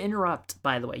 which is an interrupt,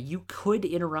 by the way. You could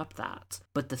interrupt that,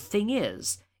 but the thing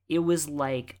is, it was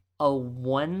like a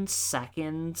 1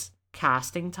 second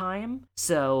casting time,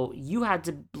 so you had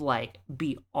to like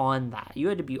be on that. You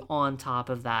had to be on top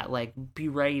of that, like be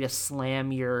ready to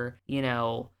slam your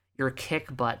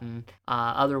kick button,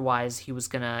 otherwise he was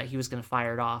gonna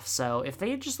fire it off. So if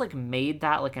they had just like made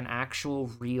that like an actual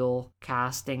real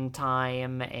casting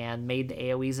time and made the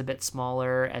AoEs a bit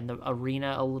smaller and the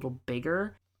arena a little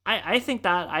bigger, I think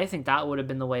that would have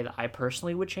been the way that I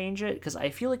personally would change it, because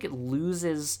I feel like it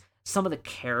loses some of the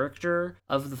character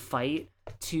of the fight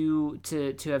to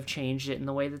have changed it in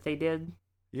the way that they did.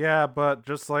 Yeah, but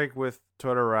just like with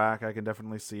Totorak, I can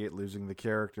definitely see it losing the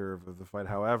character of the fight.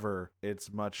 However,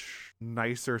 it's much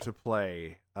nicer to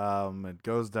play. It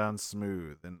goes down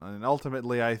smooth. And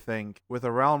ultimately, I think with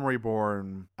A Realm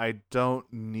Reborn, I don't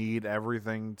need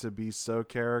everything to be so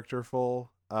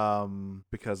characterful.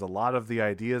 Because a lot of the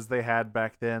ideas they had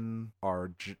back then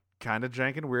are kind of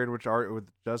jank and weird, which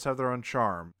does have their own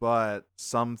charm, but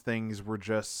some things were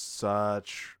just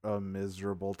such a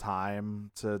miserable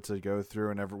time to go through,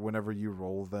 and whenever you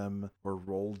rolled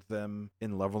them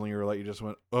in leveling your light, you just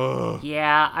went, ugh.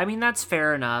 Yeah, I mean that's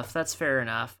fair enough. It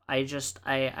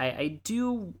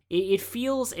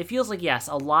feels like, yes,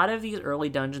 a lot of these early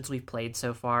dungeons we've played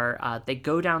so far, they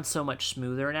go down so much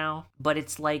smoother now, but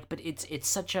it's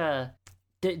such a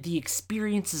the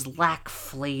experiences lack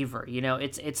flavor, you know.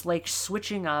 It's like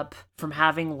switching up from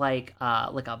having like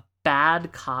a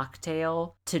bad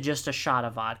cocktail to just a shot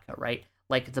of vodka, right?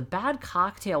 Like the bad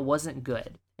cocktail wasn't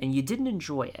good and you didn't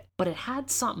enjoy it, but it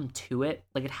had something to it.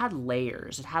 Like it had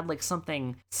layers. It had like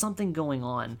something going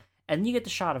on. And then you get the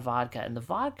shot of vodka, and the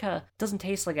vodka doesn't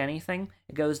taste like anything.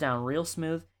 It goes down real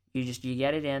smooth. You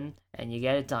get it in and you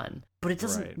get it done. But it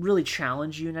doesn't really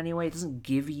challenge you in any way. It doesn't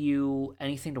give you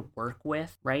anything to work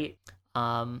with, right?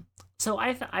 So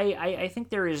I think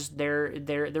there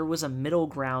was a middle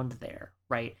ground there,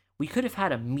 right? We could have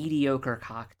had a mediocre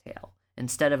cocktail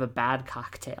instead of a bad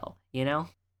cocktail, you know?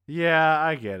 Yeah,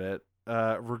 I get it.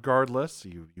 regardless,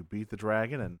 you beat the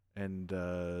dragon, and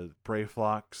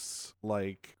Brayflox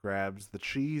grabs the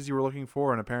cheese you were looking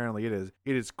for, and apparently it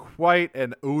is quite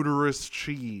an odorous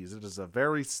cheese. It is a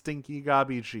very stinky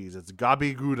gobby cheese. It's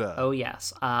gobby gouda. Oh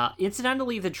yes.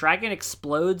 Incidentally, the dragon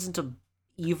explodes into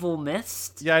evil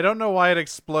mist. Yeah, I don't know why it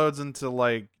explodes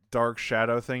into dark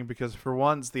shadow thing, because for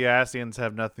once the Asians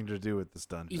have nothing to do with this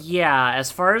dungeon. Yeah, as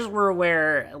far as we're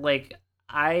aware,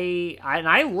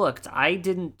 I looked. I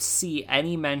didn't see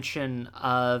any mention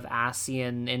of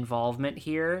Asian involvement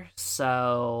here,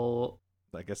 so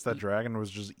I guess that dragon was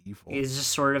just evil. It's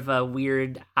just sort of a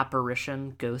weird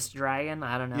apparition, ghost dragon.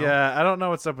 I don't know. Yeah, I don't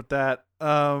know what's up with that.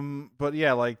 But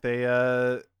yeah,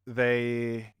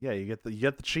 you get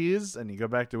the cheese, and you go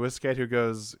back to Whiskate, who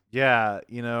goes, yeah,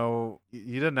 you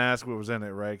didn't ask what was in it,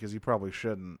 right? Because you probably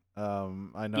shouldn't.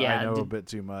 I know a bit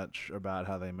too much about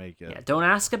how they make it. Yeah, don't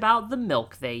ask about the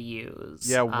milk they use.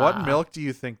 Yeah, what milk do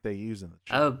you think they use in the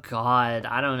cheese? Oh God,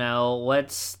 I don't know.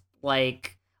 What's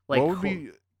like what would be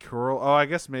coral? Oh, I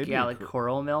guess maybe. Yeah,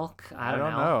 coral milk. I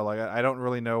don't know. I don't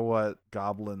really know what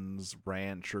Goblin's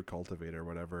ranch or cultivate or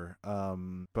whatever.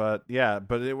 But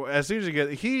as soon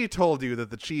as he told you that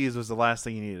the cheese was the last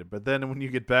thing you needed. But then when you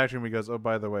get back to him, he goes, "Oh,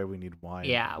 by the way, we need wine."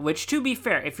 Yeah, which, to be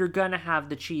fair, if you're gonna have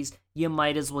the cheese, you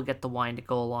might as well get the wine to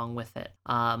go along with it.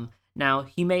 Now,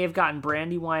 he may have gotten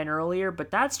brandy wine earlier,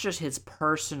 but that's just his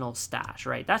personal stash,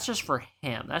 right? That's just for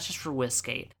him. That's just for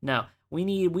Whiskate. No, we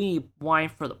need wine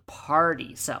for the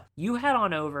party. So you head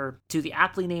on over to the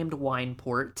aptly named wine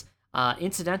port.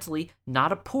 Incidentally,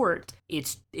 not a port.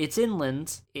 It's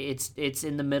inland. It's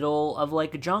in the middle of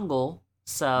a jungle.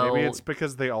 So maybe it's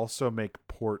because they also make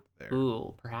port there.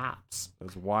 Ooh, perhaps.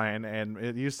 There's wine, and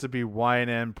it used to be Wine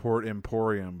and Port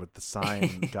Emporium, but the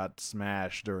sign got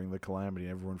smashed during the calamity.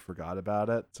 Everyone forgot about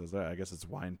it, so I guess it's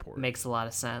Wine Port. Makes a lot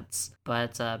of sense.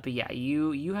 But yeah,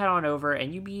 you head on over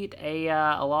and you meet a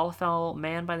Lalafell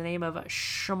man by the name of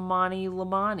Shamani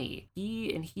Lamani.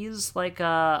 He's like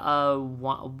a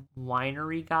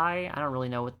winery guy. I don't really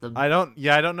know what the I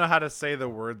don't know how to say the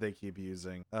word they keep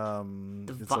using.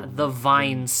 The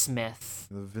vine smith.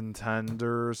 The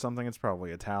Vintender or something. It's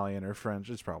probably Italian or French.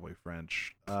 It's probably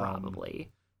French.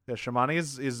 Probably. Yeah, Shamani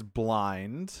is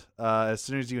blind. As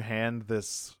soon as you hand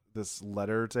this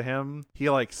letter to him, he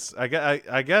I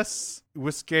guess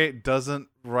Whiskate doesn't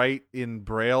write in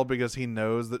Braille because he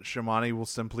knows that Shamani will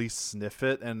simply sniff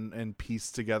it and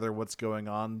piece together what's going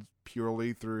on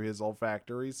purely through his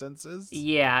olfactory senses.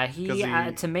 Yeah, he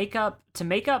to make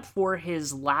up for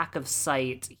his lack of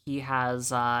sight, he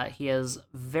has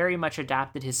very much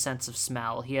adapted his sense of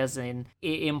smell. He has an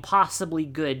impossibly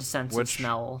good sense of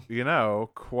smell.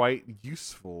 Quite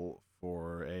useful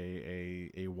for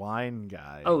a wine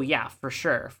guy. Oh yeah, for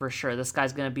sure. This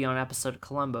guy's gonna be on an episode of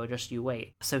Columbo, just you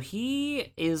wait. So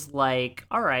he is like,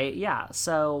 all right, yeah,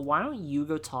 so why don't you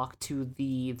go talk to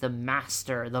the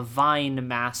master, the vine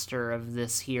master of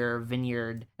this here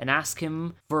vineyard, and ask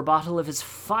him for a bottle of his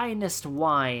finest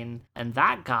wine. And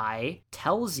that guy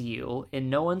tells you in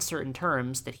no uncertain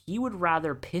terms that he would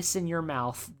rather piss in your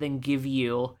mouth than give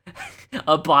you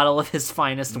a bottle of his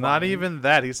finest wine. Not even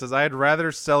that. He says, I'd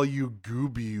rather sell you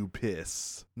Goobu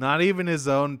piss. Not even his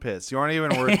own piss. You aren't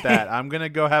even worth that. I'm gonna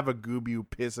go have a Goobu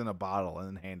piss in a bottle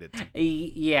and hand it to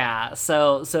you. Yeah,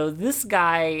 so this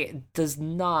guy does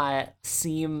not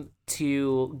seem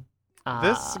to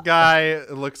this guy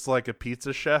looks like a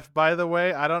pizza chef, by the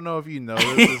way. I don't know if you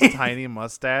noticed his tiny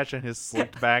mustache and his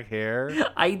slicked back hair.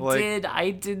 I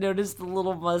did notice the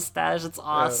little mustache. It's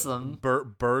awesome.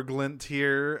 Berglund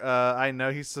here. I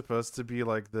know he's supposed to be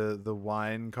like the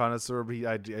wine connoisseur, but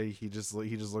he just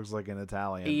looks like an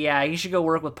Italian. Yeah, he should go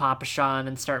work with Papa Sean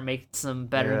and start making some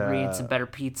better ingredients and better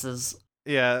pizzas.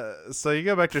 Yeah, so you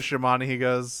go back to Shamani. He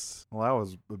goes, well, that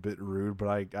was a bit rude, but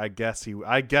I guessed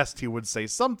he would say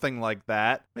something like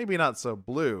that. Maybe not so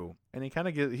blue. And he kind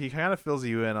of fills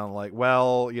you in on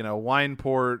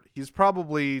Wineport. He's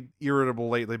probably irritable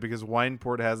lately because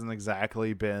Wineport hasn't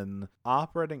exactly been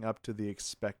operating up to the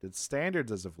expected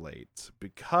standards as of late,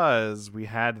 because we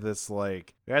had this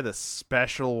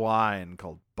special wine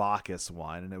called Bacchus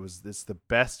wine, and it's the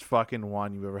best fucking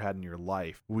wine you've ever had in your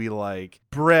life. We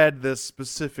bred this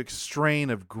specific strain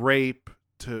of grape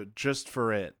just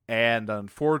for it. And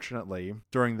unfortunately,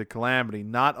 during the calamity,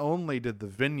 not only did the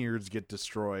vineyards get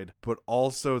destroyed, but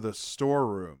also the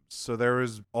storerooms. So there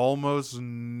is almost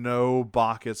no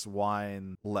Bacchus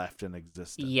wine left in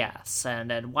existence. Yes,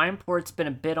 and Wineport's been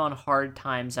a bit on hard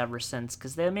times ever since,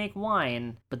 because they make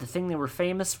wine, but the thing they were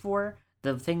famous for,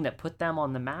 the thing that put them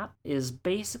on the map, is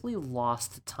basically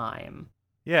lost time.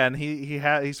 Yeah, and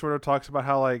he sort of talks about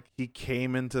how like he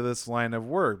came into this line of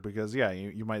work because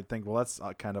you might think, well, that's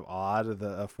kind of odd,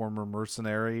 a former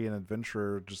mercenary and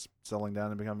adventurer just settling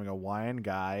down and becoming a wine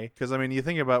guy. Because I mean, you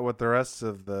think about what the rest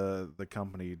of the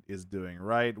company is doing,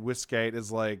 right? Whiskate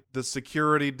is like the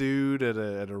security dude at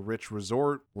a rich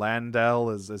resort.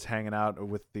 Landell is hanging out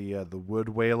with the wood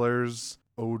whalers.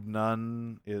 Ode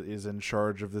Nunn is in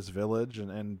charge of this village,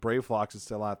 and Brayflox is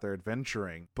still out there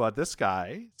adventuring. But this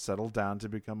guy settled down to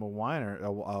become a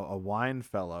wine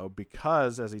fellow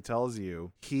because, as he tells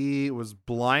you, he was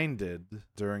blinded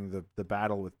during the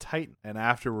battle with Titan, and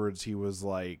afterwards he was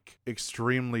like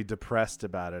extremely depressed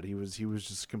about it. He was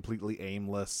just completely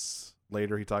aimless.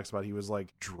 Later, he talks about he was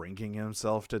like drinking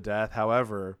himself to death.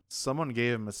 However, someone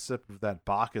gave him a sip of that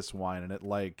Bacchus wine, and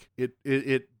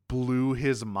it blew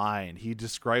his mind. He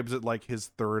describes it like his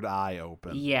third eye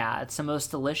opened. Yeah, it's the most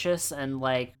delicious and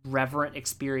like reverent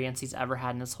experience he's ever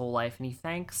had in his whole life, and he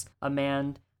thanks a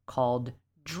man called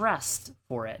Dressed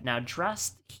for it. Now,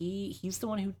 Dressed, he's the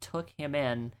one who took him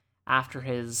in after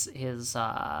his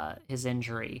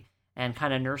injury and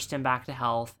kind of nursed him back to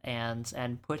health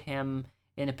and put him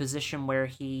in a position where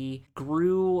he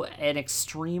grew an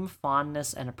extreme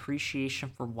fondness and appreciation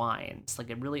for wines. Like,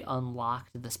 it really unlocked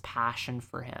this passion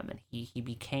for him, and he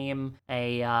became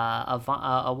a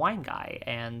wine guy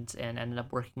and ended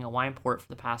up working a wine port for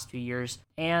the past few years.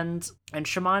 And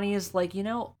Shamani is like,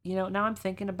 now I'm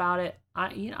thinking about it.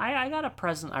 I got a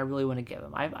present I really want to give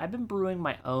him. I've been brewing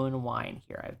my own wine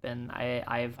here.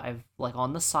 I've like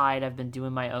on the side, I've been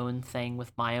doing my own thing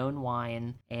with my own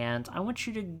wine, and I want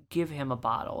you to give him a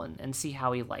bottle and see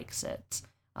how he likes it.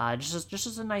 Just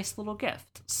as a nice little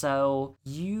gift. So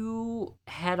you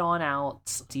head on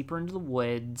out deeper into the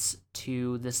woods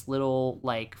to this little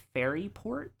like ferry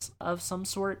port of some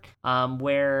sort,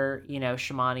 where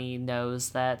Shamani knows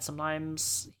that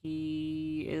sometimes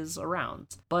he is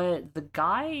around, but the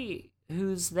guy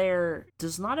who's there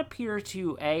does not appear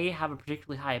to A, have a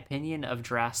particularly high opinion of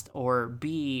Dressed, or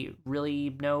B,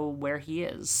 really know where he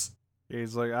is.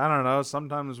 He's like, I don't know.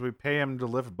 Sometimes we pay him to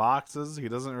lift boxes. He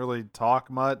doesn't really talk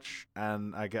much,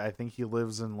 and I think he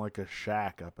lives in like a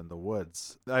shack up in the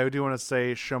woods. I do want to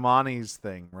say Shamani's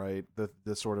thing, right?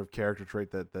 The sort of character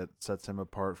trait that sets him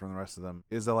apart from the rest of them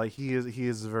is that like he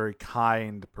is a very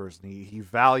kind person. He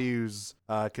values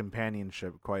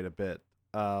companionship quite a bit,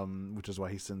 which is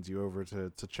why he sends you over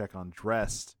to check on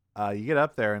Dressed. You get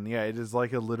up there, and it is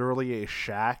like literally a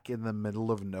shack in the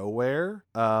middle of nowhere.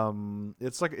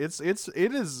 It's like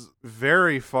it is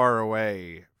very far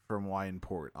away from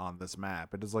Wineport on this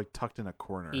map. It is like tucked in a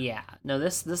corner. Yeah, no,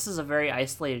 this is a very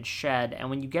isolated shed, and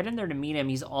when you get in there to meet him,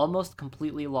 he's almost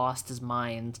completely lost his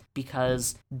mind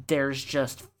because there's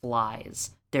just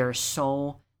flies. There are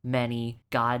so many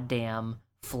goddamn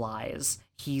flies.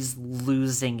 He's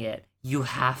losing it. You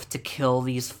have to kill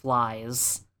these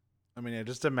flies. I mean,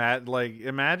 just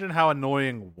imagine how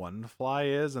annoying one fly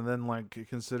is, and then like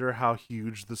consider how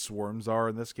huge the swarms are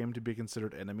in this game to be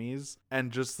considered enemies,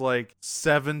 and just like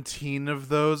 17 of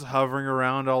those hovering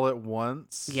around all at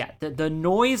once. Yeah, the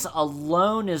noise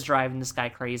alone is driving this guy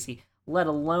crazy, let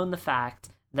alone the fact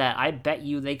that I bet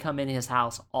you they come in his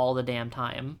house all the damn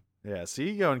time. Yeah, so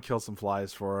you go and kill some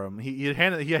flies for him.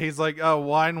 He's like, oh,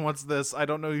 Wine, what's this? I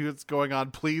don't know what's going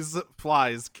on. Please,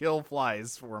 flies, kill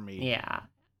flies for me. Yeah.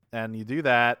 And you do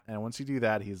that, and once you do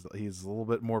that, he's a little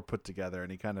bit more put together,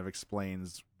 and he kind of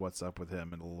explains what's up with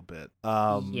him in a little bit.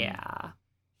 Yeah.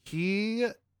 He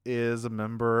is a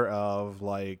member of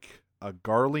like a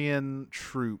Garlean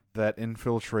troop that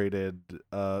infiltrated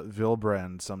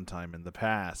Vilbrand sometime in the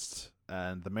past.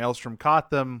 And the Maelstrom caught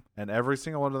them, and every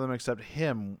single one of them except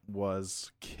him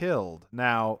was killed.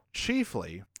 Now,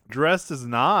 chiefly, Dressed is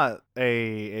not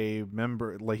a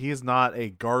member, like he is not a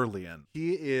Garlean.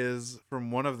 He is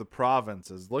from one of the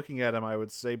provinces. Looking at him, I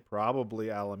would say probably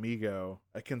Alamigo,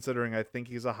 considering I think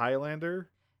he's a Highlander.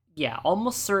 Yeah,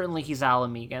 almost certainly he's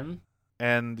Alamegan.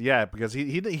 And yeah, because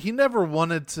he never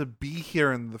wanted to be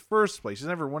here in the first place. He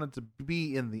never wanted to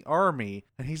be in the army.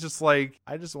 And he's just like,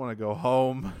 I just want to go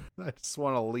home. I just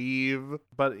want to leave.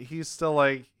 But he's still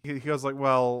like, he goes like,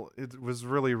 well, it was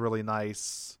really, really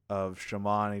nice of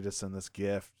Shamani to send this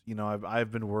gift. I've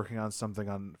been working on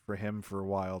something for him for a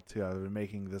while too. I've been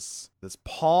making this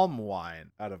palm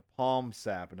wine out of palm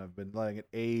sap, and I've been letting it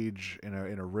age in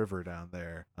a river down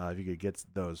there. If you could get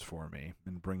those for me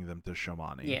and bring them to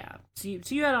Shamani. Yeah. So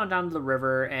you head on down to the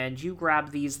river, and you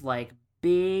grab these like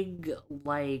big,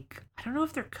 like, I don't know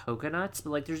if they're coconuts,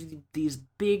 but like there's these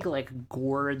big like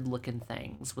gourd looking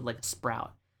things with like a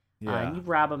sprout. And you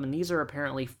grab them, and these are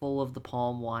apparently full of the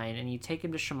palm wine, and you take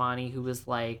him to Shamani, who was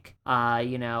like, I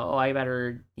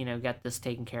better, get this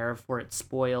taken care of before it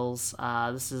spoils.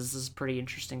 This is pretty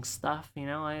interesting stuff,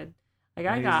 I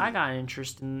got an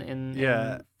interest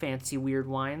in fancy weird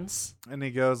wines. And he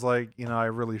goes like, I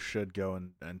really should go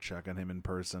and check on him in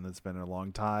person. It's been a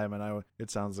long time, and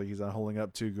it sounds like he's not holding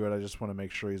up too good. I just want to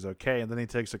make sure he's okay. And then he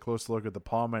takes a close look at the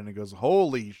palm and he goes,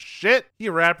 holy shit! He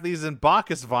wrapped these in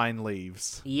Bacchus vine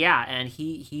leaves. Yeah, and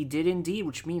he did indeed,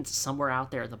 which means somewhere out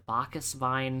there the Bacchus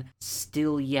vine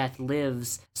still yet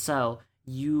lives. So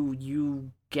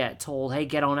you get told, hey,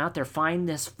 get on out there, find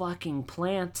this fucking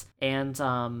plant. And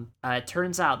it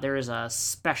turns out there is a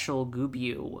special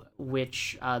gubu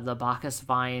which the Bacchus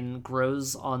vine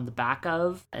grows on the back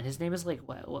of, and his name is like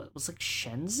what was like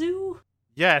Shenzu.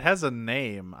 Yeah, it has a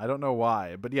name. I don't know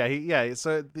why, but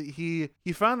so he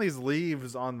found these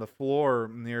leaves on the floor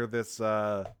near this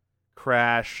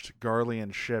crashed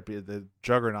Garlean ship. The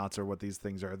juggernauts are what these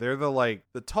things are. They're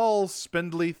the tall,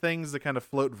 spindly things that kind of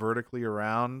float vertically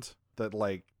around, that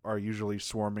are usually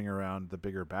swarming around the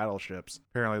bigger battleships.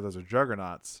 Apparently those are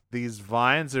juggernauts. These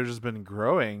vines have just been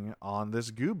growing on this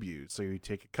gubu. So you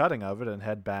take a cutting of it and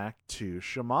head back to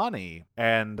Shamani.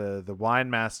 And the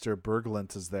wine master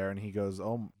Berglint is there, and he goes,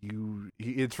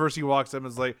 at first he walks up and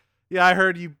is like, yeah, I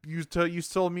heard you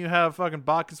told me you have a fucking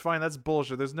Bacchus vine. That's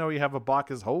bullshit. There's no way you have a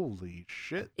Bacchus. Holy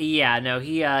shit. Yeah, no,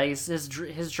 his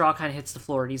jaw kind of hits the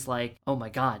floor, and he's like, "Oh my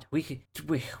god, we could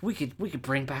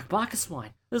bring back Bacchus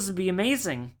wine. This would be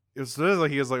amazing." It's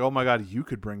like he was like, "Oh my god, you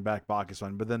could bring back Bacchus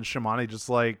wine." But then Shamani just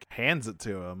hands it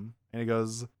to him, and he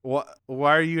goes, "What?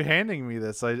 Why are you handing me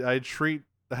this? I've treated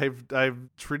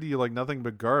you like nothing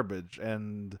but garbage."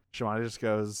 And Shamani just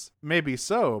goes, maybe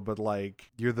so, but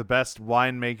you're the best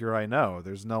winemaker I know.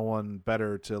 There's no one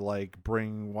better to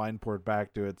bring Wineport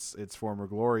back to its former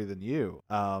glory than you.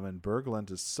 And Berglint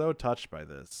is so touched by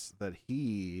this that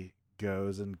he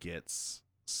goes and gets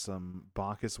some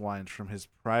Bacchus wines from his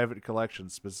private collection,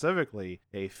 specifically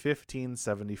a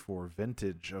 1574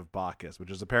 vintage of Bacchus,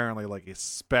 which is apparently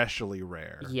especially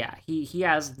rare. Yeah, he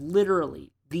has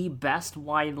literally the best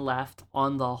wine left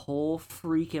on the whole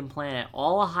freaking planet.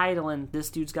 All of Heidelin, this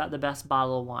dude's got the best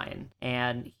bottle of wine.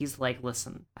 And he's like,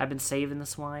 listen, I've been saving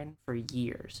this wine for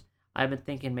years. I've been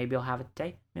thinking maybe I'll have it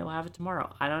today, maybe I'll have it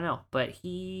tomorrow. I don't know. But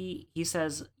he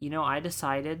says, I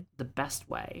decided the best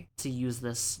way to use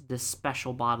this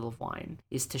special bottle of wine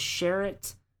is to share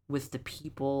it with the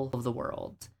people of the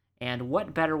world. And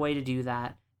what better way to do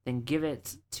that than give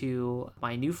it to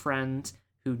my new friend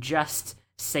who just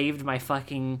saved my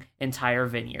fucking entire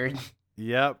vineyard.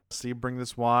 Yep. So you bring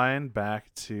this wine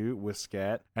back to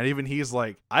Whiskat, and even he's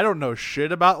like, I don't know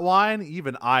shit about wine.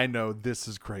 Even I know this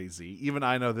is crazy. Even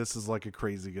I know this is a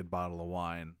crazy good bottle of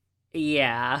wine.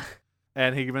 Yeah.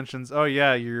 And he mentions, oh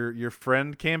yeah, your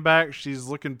friend came back. She's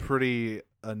looking pretty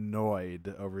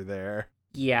annoyed over there.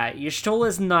 Yeah,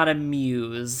 Y'shtola's not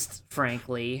amused,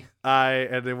 frankly.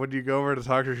 And then when you go over to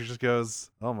talk to her, she just goes,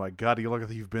 oh my god, you look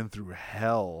like you've been through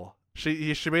hell.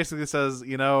 She basically says,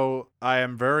 I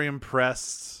am very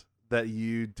impressed that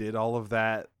you did all of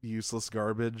that useless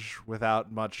garbage without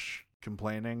much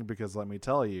complaining, because let me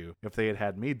tell you, if they had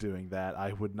had me doing that,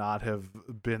 I would not have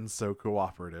been so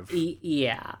cooperative.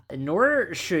 Yeah,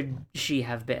 nor should she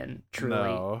have been, truly.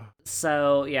 No.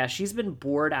 So, yeah, she's been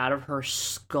bored out of her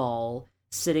skull,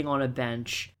 sitting on a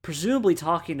bench, presumably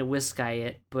talking to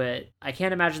Whiskayet, but I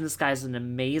can't imagine this guy's an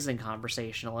amazing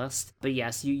conversationalist. But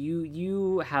yes,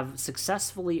 you have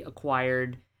successfully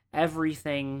acquired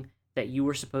everything that you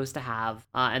were supposed to have,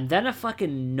 and then a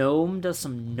fucking gnome does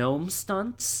some gnome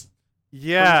stunts.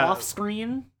 Yeah. Off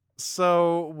screen.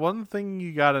 So one thing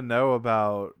you got to know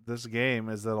about this game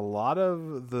is that a lot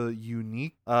of the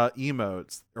unique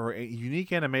emotes or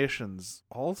unique animations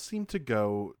all seem to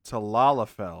go to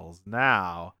Lalafels.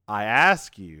 Now, I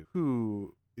ask you,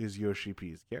 who is Yoshi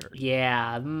P's character?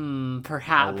 Yeah,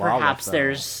 perhaps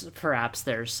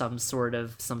there's some sort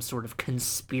of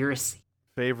conspiracy.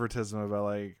 Favoritism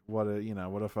about what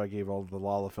if I gave all the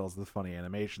Lalafels the funny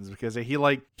animations, because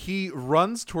he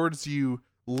runs towards you,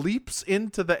 leaps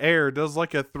into the air, does a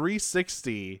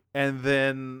 360, and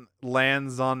then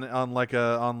lands on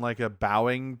a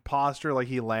bowing posture.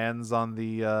 He lands on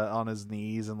the on his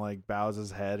knees and bows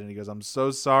his head, and he goes, I'm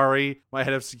so sorry, my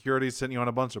head of security sent you on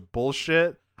a bunch of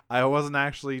bullshit. I wasn't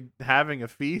actually having a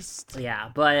feast. Yeah,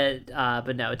 but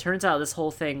no, it turns out this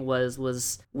whole thing was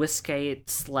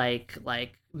Whiskate's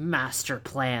master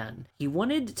plan. He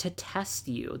wanted to test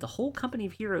you. The whole company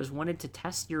of heroes wanted to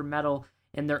test your mettle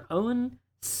in their own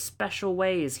special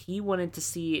ways. He wanted to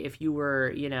see if you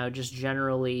were, just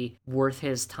generally worth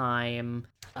his time.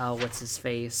 What's his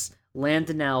face?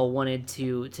 Landonell wanted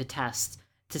to test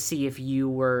to see if you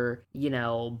were,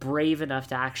 brave enough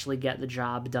to actually get the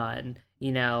job done.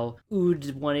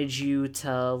 Ood wanted you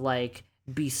to, like,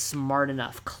 be smart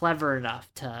enough, clever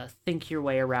enough to think your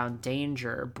way around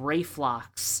danger.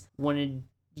 Brayflox wanted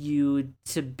you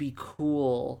to be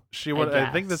cool. I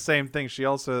think the same thing. She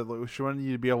wanted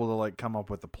you to be able to, like, come up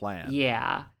with a plan.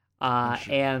 Yeah.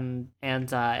 And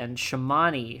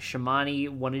Shamani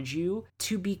wanted you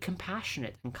to be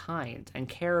compassionate and kind and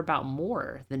care about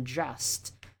more than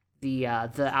just the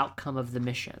outcome of the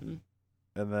mission.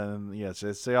 And then,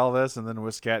 they say all this, and then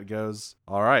Whiscat goes,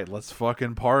 all right, let's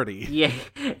fucking party. Yeah,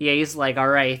 he's like, all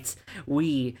right,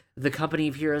 we, the company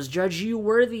of heroes, judge you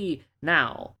worthy.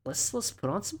 Now, let's put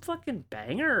on some fucking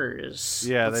bangers.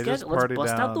 Yeah, let's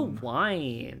bust out the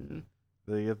wine.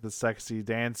 They get the sexy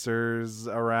dancers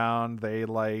around. They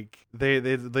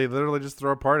literally just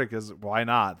throw a party because why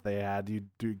not? They had you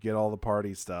get all the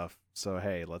party stuff. So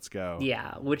hey, let's go.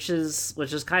 Yeah, which is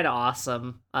kind of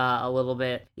awesome. A little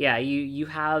bit. Yeah, you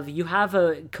have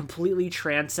a completely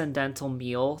transcendental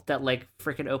meal that, like,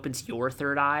 freaking opens your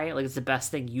third eye. Like, it's the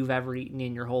best thing you've ever eaten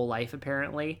in your whole life,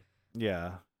 apparently.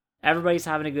 Yeah. Everybody's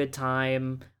having a good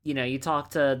time. You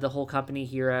talk to the whole company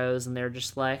heroes, and they're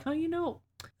just like, oh,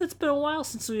 it's been a while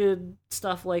since we did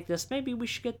stuff like this. Maybe we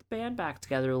should get the band back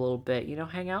together a little bit,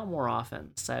 hang out more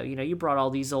often. So, you brought all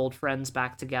these old friends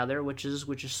back together, which is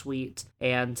sweet.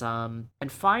 And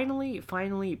finally,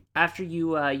 after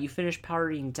you finish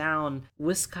partying down,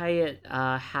 Wiskayet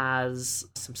has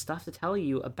some stuff to tell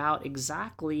you about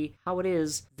exactly how it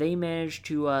is they managed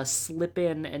to slip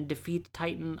in and defeat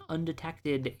Titan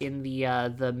undetected in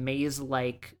the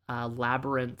maze-like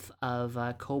labyrinth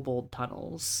of kobold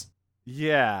tunnels.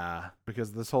 Yeah,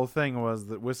 because this whole thing was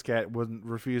that Whiscat wouldn't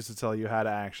refuse to tell you how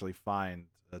to actually find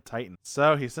a Titan.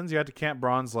 So he sends you out to Camp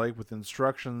Bronze Lake with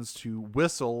instructions to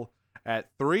whistle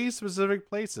at 3 specific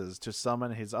places to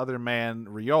summon his other man,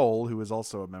 Riol, who is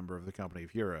also a member of the Company of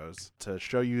Heroes, to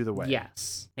show you the way.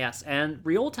 Yes. And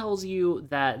Riol tells you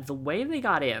that the way they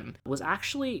got in was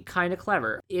actually kind of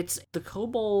clever. It's the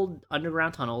kobold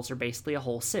underground tunnels are basically a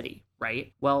whole city,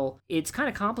 right? Well, it's kind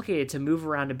of complicated to move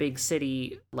around a big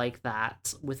city like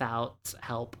that without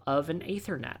help of an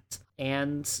Aethernet.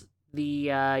 And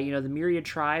the myriad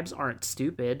tribes aren't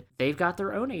stupid. They've got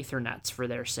their own Aethernets for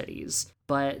their cities.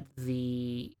 But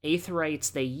the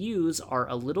Aetherites they use are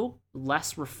a little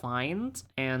less refined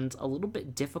and a little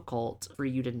bit difficult for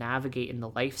you to navigate in the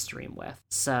life stream with.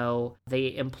 So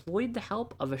they employed the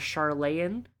help of a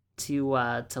Charlayan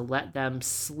to let them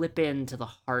slip into the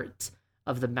heart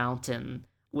of the mountain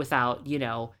without,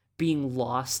 being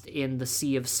lost in the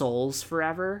Sea of Souls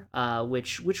forever,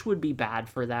 which would be bad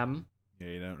for them. Yeah,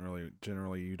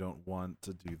 you don't want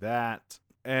to do that.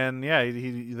 And yeah,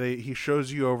 he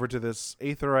shows you over to this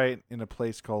Aetherite in a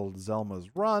place called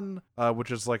Zelma's Run,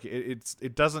 which is like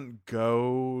it doesn't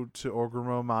go to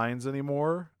Orgrimmar Mines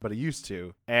anymore, but it used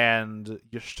to. And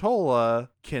Y'shtola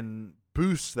can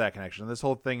boost that connection. This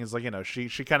whole thing is like, she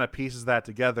kind of pieces that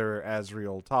together as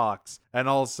Riol talks. And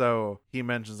also he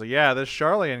mentions like, yeah, this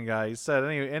Charlian guy, he said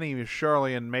any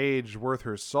Charlian mage worth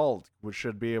her salt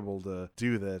should be able to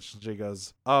do this. She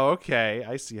goes, oh, okay,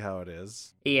 I see how it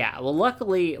is. Yeah, well,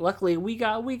 luckily we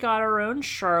got our own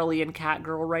Charlian cat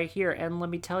girl right here, and let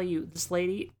me tell you, this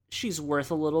lady, she's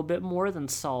worth a little bit more than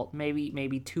salt,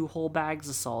 maybe 2 whole bags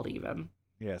of salt even.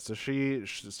 Yeah, so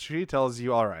she tells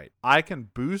you, all right, I can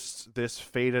boost this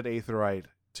faded Aetherite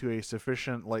to a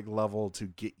sufficient level to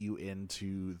get you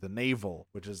into the Navel,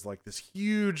 which is like this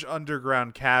huge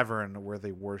underground cavern where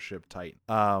they worship Titan.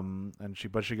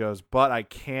 But she goes, but I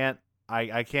can't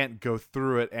go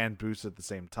through it and boost at the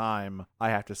same time. I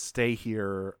have to stay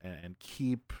here and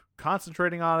keep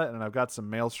concentrating on it, and I've got some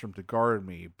Maelstrom to guard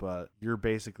me, but you're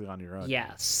basically on your own.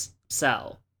 Yes.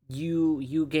 So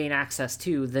you gain access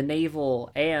to the Navel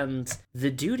and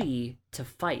the duty to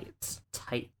fight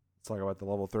Titan. Let's talk about the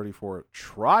level 34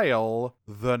 Trial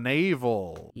The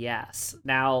Navel. Yes.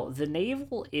 Now, the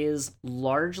Navel is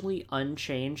largely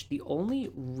unchanged. The only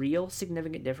real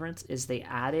significant difference is they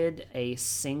added a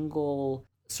single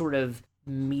sort of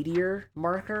meteor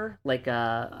marker, like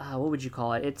what would you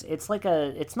call it? It's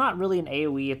not really an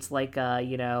AoE, it's like a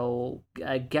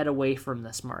get away from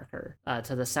this marker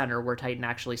to the center where Titan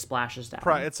actually splashes down.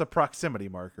 It's a proximity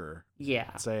marker.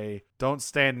 Yeah. say, don't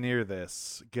stand near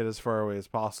this, get as far away as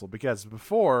possible, because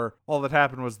before, all that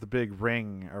happened was the big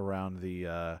ring around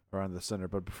the center.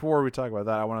 But before we talk about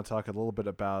that, I want to talk a little bit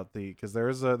about because there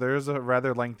is a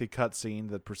rather lengthy cutscene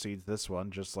that precedes this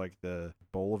one, just like the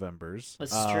Bowl of Embers.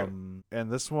 That's true.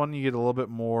 And this one, you get a little bit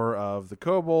more of the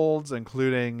kobolds,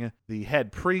 including the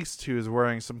head priest, who is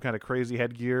wearing some kind of crazy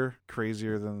headgear,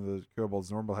 crazier than the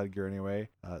kobolds' normal headgear anyway.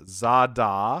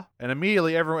 Zada, and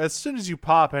immediately everyone, as soon as you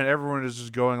pop in, everyone is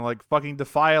just going like, fucking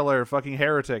defiler, fucking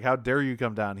heretic, how dare you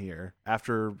come down here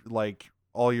after like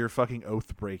all your fucking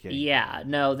oath breaking. Yeah,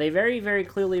 no, they very, very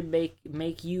clearly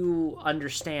make you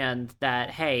understand that,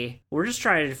 hey, we're just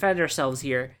trying to defend ourselves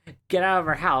here. Get out of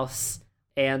our house.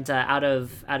 And out of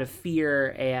fear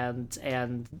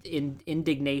and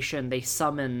indignation, they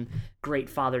summon Great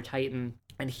Father Titan,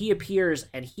 and he appears,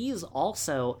 and he's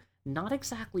also not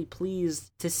exactly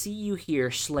pleased to see you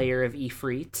here, Slayer of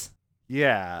Ifrit.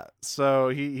 Yeah, so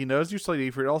he knows you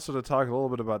slayed Ifrit. Also, to talk a little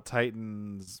bit about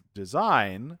Titan's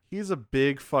design, he's a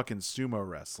big fucking sumo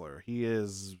wrestler. He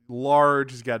is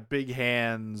large, he's got big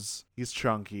hands, he's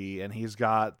chunky, and he's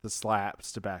got the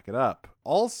slaps to back it up.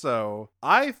 Also,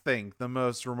 I think the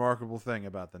most remarkable thing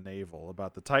about the Navel,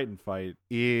 about the Titan fight,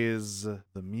 is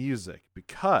the music,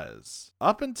 because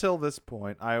up until this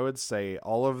point, I would say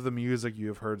all of the music you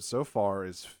have heard so far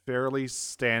is fairly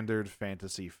standard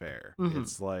fantasy fare. Mm-hmm.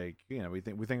 It's like, we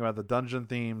think about the dungeon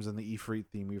themes and the Ifrit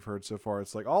theme we've heard so far.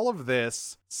 It's like all of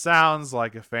this sounds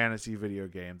like a fantasy video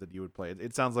game that you would play.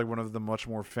 It sounds like one of the much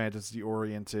more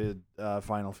fantasy-oriented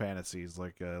Final Fantasies,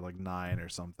 like 9 or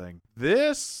something.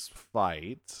 This fight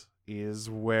is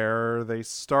where they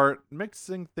start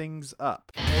mixing things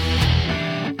up.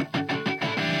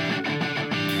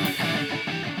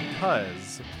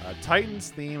 Because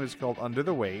Titan's theme is called Under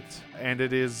the Weight, and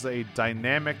it is a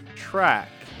dynamic track,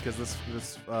 because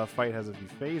this fight has a few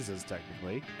phases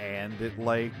technically, and it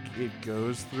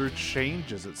goes through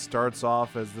changes. It starts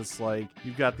off as this, like,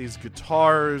 you've got these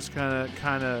guitars kind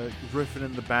of riffing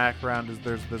in the background as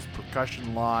there's this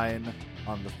percussion line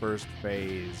on the first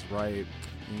phase, right?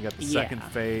 And you got the second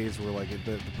phase where like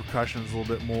the percussion is a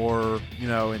little bit more,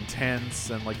 intense,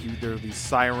 and like there are these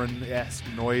siren-esque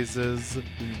noises. Then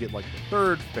you get like the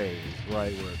third phase,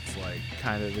 right, where it's like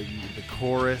kind of the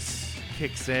chorus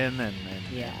kicks in, and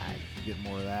you get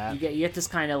more of that. You get this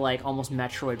kind of like almost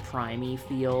Metroid Prime-y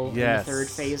feel in the third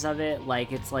phase of it.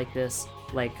 Like it's like this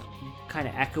like kind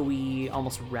of echoey,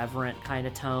 almost reverent kind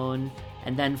of tone.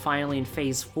 And then finally in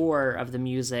phase 4 of the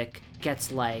music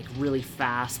gets like really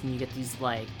fast, and you get these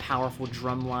like powerful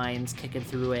drum lines kicking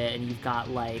through it, and you've got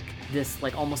like this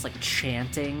like almost like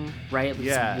chanting, right? Like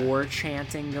this war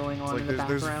chanting going on in the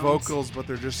background. There's vocals, but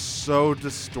they're just so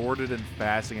distorted and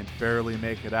fast, you can barely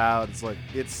make it out. It's like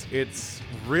it's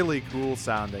really cool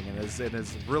sounding, and it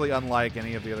is really unlike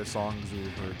any of the other songs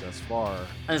we've heard thus far.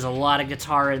 There's a lot of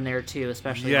guitar in there too,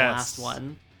 especially the last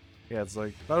one. Yeah, it's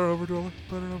like, Battle Overdweller,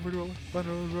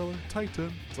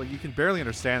 Titan. It's like, you can barely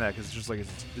understand that, because it's just like,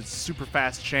 it's super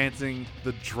fast chanting,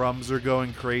 the drums are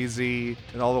going crazy,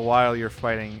 and all the while you're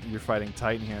fighting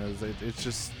Titan here. It's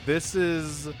just, this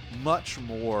is much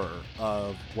more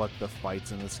of what the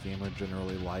fights in this game are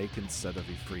generally like, instead of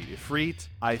Ifrit. Ifrit,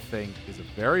 I think, is a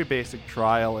very basic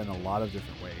trial in a lot of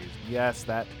different ways. Yes,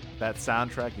 that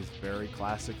soundtrack is very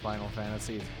classic Final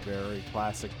Fantasy. It's very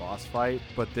classic boss fight.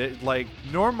 But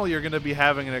normally you're going to be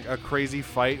having a crazy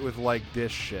fight with like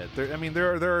this shit.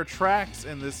 There are tracks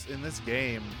in this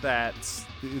game that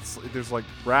there's like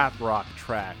rap rock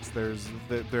tracks. There's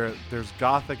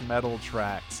gothic metal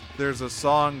tracks. There's a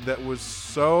song that was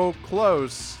so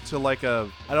close to like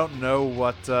I don't know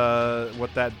what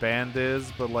that band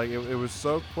is, but like it was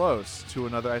so close to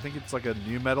another. I think it's like a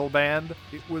new metal band.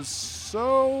 It was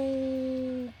so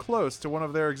close to one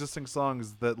of their existing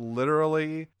songs that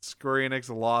literally Square Enix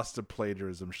lost a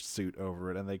plagiarism suit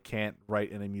over it, and they can't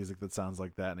write any music that sounds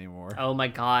like that anymore. Oh my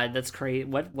god, that's crazy.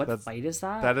 What fight is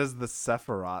that? That is the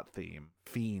Sephiroth theme.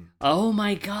 Fiend. Oh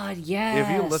my god, yes.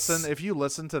 If you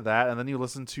listen to that, and then you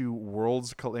listen to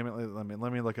Worlds let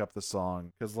me look up the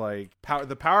song, because like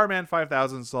the Power Man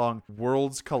 5000 song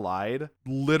Worlds Collide,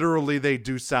 literally they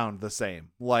do sound the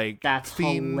same. Like, that's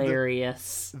Fiend,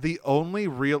 hilarious. The only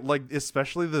real, like,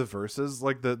 especially the verses,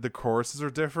 like the choruses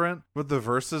are different, but the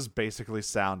verses basically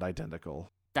sound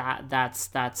identical. That's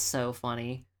so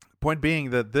funny. Point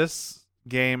being that this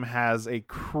game has a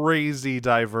crazy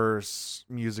diverse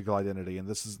musical identity, and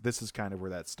this is kind of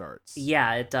where that starts.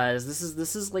 Yeah, it does.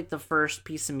 This is like the first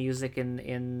piece of music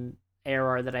in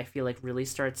ARR that I feel like really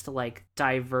starts to like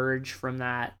diverge from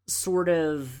that sort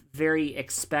of very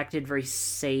expected, very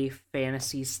safe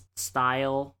fantasy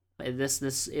style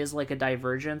This is like a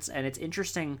divergence, and it's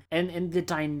interesting. And the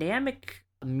dynamic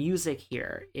music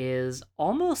here is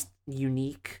almost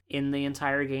unique in the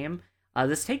entire game.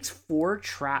 This takes four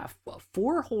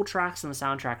whole tracks in the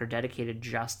soundtrack are dedicated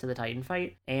just to the Titan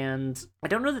fight, and I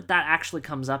don't know that actually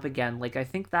comes up again. Like, I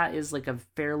think that is like a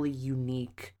fairly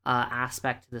unique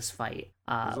aspect to this fight,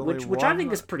 which I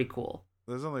think is pretty cool.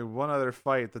 There's only one other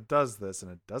fight that does this,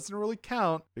 and it doesn't really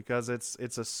count because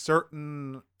it's a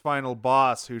certain final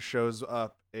boss who shows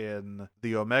up in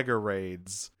the Omega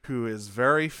raids, who is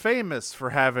very famous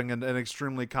for having an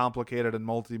extremely complicated and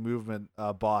multi-movement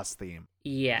boss theme.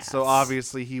 Yes. So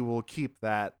obviously he will keep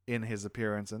that in his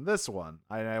appearance in this one.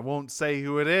 I won't say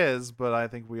who it is, but I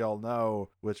think we all know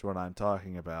which one I'm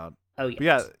talking about. Oh, yes. But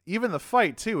yeah, even the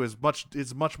fight too is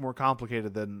much more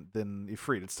complicated than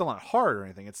Ifrit. It's still not hard or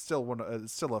anything. It's still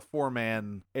a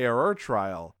 4-man ARR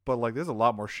trial, but like there's a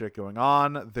lot more shit going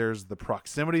on. There's the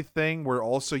proximity thing where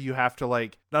also you have to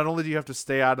like, not only do you have to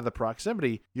stay out of the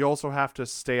proximity, you also have to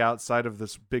stay outside of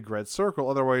this big red circle,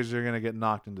 otherwise you're going to get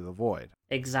knocked into the void.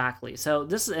 Exactly. So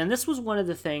this was one of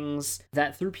the things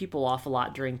that threw people off a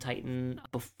lot during Titan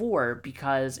before,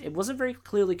 because it wasn't very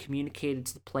clearly communicated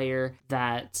to the player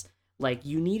that like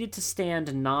you needed to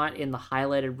stand not in the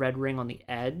highlighted red ring on the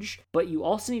edge, but you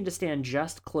also need to stand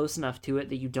just close enough to it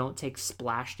that you don't take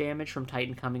splash damage from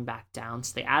Titan coming back down.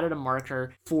 So they added a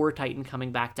marker for Titan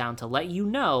coming back down to let you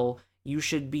know you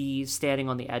should be standing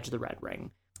on the edge of the red ring.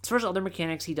 As far as other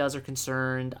mechanics he does are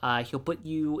concerned, he'll put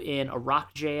you in a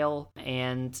rock jail,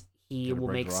 and he will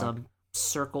make some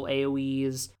circle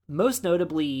AoEs. Most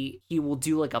notably, he will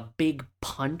do like a big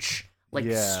punch,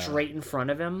 straight in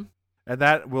front of him. And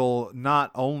that will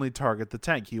not only target the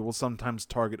tank, he will sometimes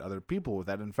target other people with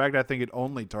that. In fact, I think it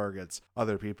only targets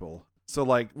other people. So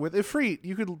like with Ifrit,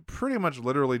 you could pretty much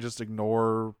literally just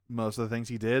ignore most of the things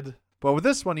he did. But with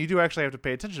this one, you do actually have to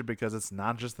pay attention because it's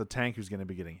not just the tank who's going to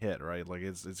be getting hit, right? Like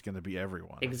it's going to be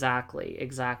everyone. Exactly.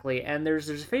 And there's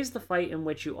a phase of the fight in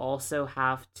which you also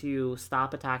have to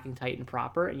stop attacking Titan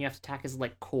proper, and you have to attack his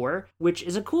like core, which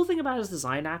is a cool thing about his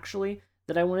design actually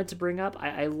that I wanted to bring up.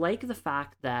 I like the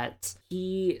fact that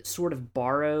he sort of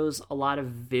borrows a lot of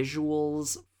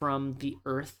visuals from the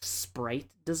Earth sprite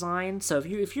design. So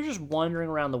if you're just wandering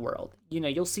around the world,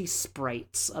 you'll see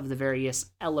sprites of the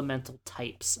various elemental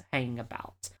types hanging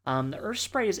about. The Earth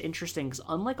sprite is interesting because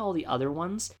unlike all the other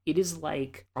ones, it is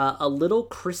like a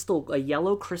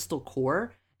yellow crystal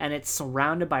core, and it's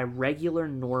surrounded by regular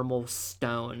normal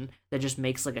stone that just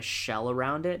makes like a shell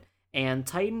around it. And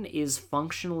Titan is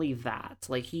functionally that.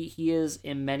 Like, he is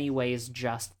in many ways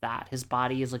just that. His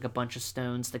body is like a bunch of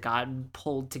stones that got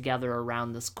pulled together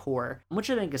around this core, which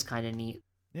I think is kind of neat.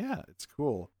 Yeah, it's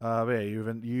cool. Yeah,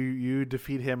 you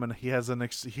defeat him, and he has an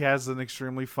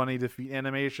extremely funny defeat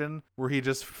animation where he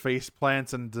just face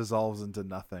plants and dissolves into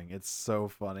nothing. It's so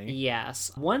funny.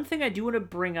 Yes. One thing I do want to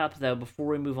bring up though before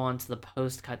we move on to the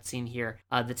post cutscene here,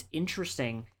 that's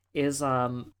interesting is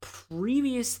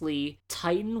previously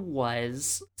Titan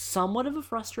was somewhat of a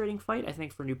frustrating fight, I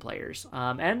think, for new players,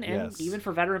 and yes, even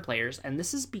for veteran players. And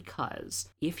this is because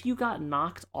if you got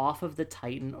knocked off of the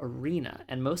Titan arena,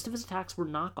 and most of his attacks were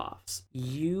knockoffs,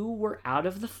 you were out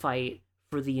of the fight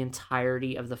for the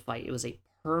entirety of the fight. It was a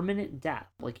permanent death.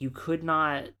 Like, you could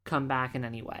not come back in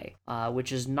any way,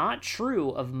 which is not true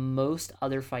of most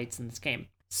other fights in this game.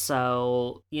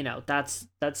 So, that's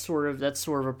sort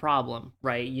of a problem,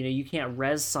 right? You can't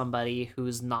res somebody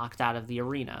who's knocked out of the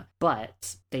arena.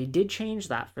 But they did change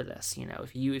that for this.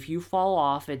 If you fall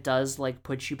off, it does like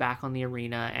put you back on the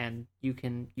arena, and you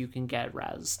can get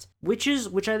resed, which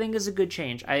I think is a good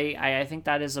change. I think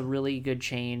that is a really good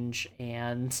change.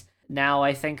 And now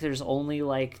I think there's only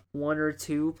like 1 or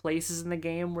 2 places in the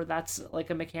game where that's like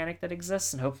a mechanic that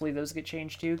exists, and hopefully those get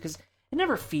changed too, because it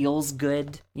never feels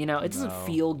good. It doesn't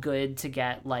feel good to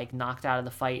get like knocked out of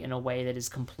the fight in a way that is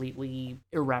completely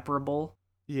irreparable.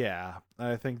 Yeah,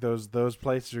 I think those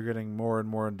places are getting more and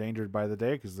more endangered by the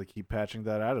day because they keep patching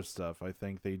that out of stuff. I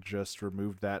think they just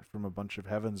removed that from a bunch of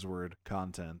Heavensward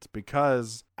content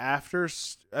because after,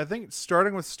 I think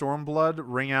starting with Stormblood,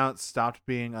 ring out stopped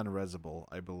being unresable,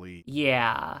 I believe.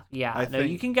 Yeah.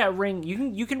 You can get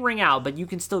you can ring out, but you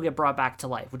can still get brought back to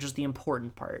life, which is the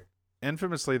important part.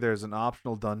 Infamously, there's an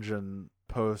optional dungeon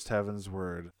post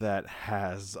Heavensward that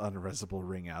has unresable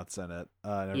ring outs in it.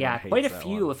 Yeah, quite a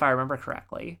few, if I remember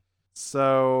correctly.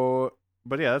 So,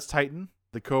 but yeah, that's Titan.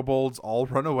 The kobolds all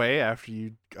run away after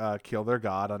you kill their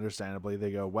god, understandably.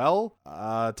 They go, well,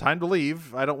 time to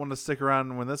leave. I don't want to stick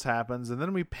around when this happens. And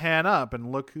then we pan up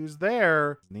and look who's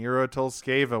there. Nero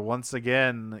Tolskeva once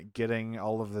again getting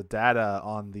all of the data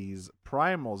on these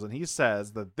primals, and he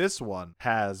says that this one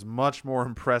has much more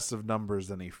impressive numbers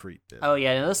than Ifrit did. Oh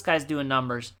yeah, no, this guy's doing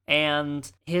numbers.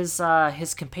 And his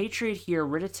compatriot here,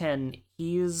 Ridditon,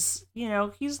 he's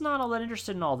not all that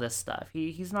interested in all this stuff.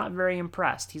 He's not very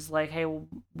impressed. He's like, hey,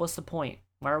 what's the point?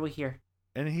 Why are we here?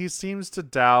 And he seems to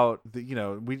doubt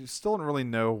that, we still don't really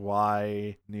know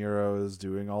why Nero is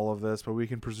doing all of this, but we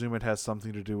can presume it has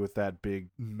something to do with that big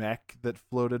mech that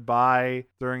floated by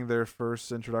during their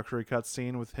first introductory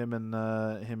cutscene with him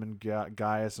and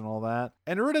Gaius and all that.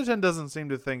 And Ridditon doesn't seem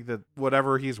to think that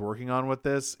whatever he's working on with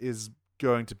this is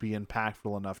going to be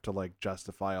impactful enough to like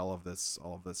justify all of this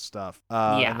stuff.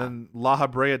 And then La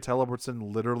Habrea teleports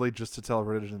in literally just to tell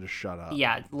Ridditon to shut up.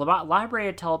 Yeah, La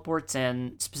Habrea teleports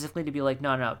in specifically to be like,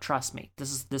 no, trust me.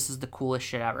 This is the coolest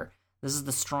shit ever. This is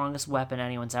the strongest weapon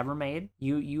anyone's ever made.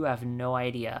 You have no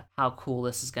idea how cool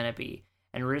this is gonna be.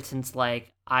 And Ridditon's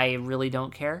like, I really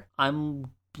don't care. I'm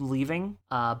leaving.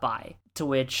 Bye. To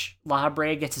which La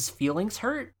Habrea gets his feelings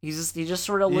hurt. He just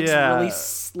sort of looks really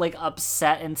like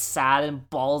upset and sad and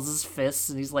balls his fists,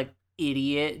 and he's like,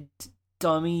 idiot,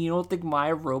 dummy, you don't think my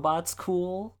robot's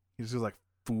cool? He's just like,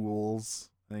 fools.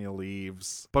 And he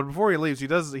leaves. But before he leaves, he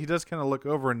does kind of look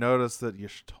over and notice that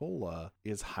Y'shtola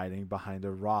is hiding behind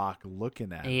a rock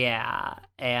looking at him. Yeah,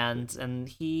 and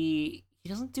he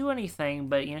doesn't do anything,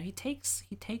 but he takes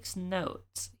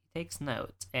notes.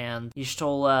 And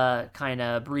Y'shtola kind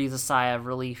of breathes a sigh of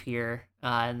relief here,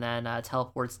 and then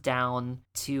teleports down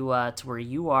to where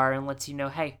you are and lets you know,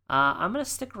 hey, I'm gonna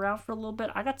stick around for a little bit.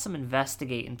 I got some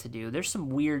investigating to do. There's some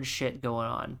weird shit going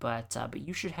on, but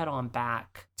you should head on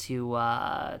back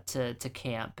to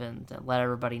camp and let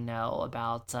everybody know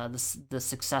about the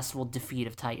successful defeat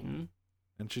of Titan.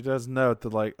 And she does note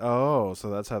that, like, oh, so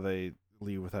that's how they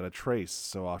leave without a trace.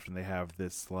 So often they have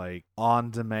this like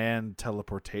on-demand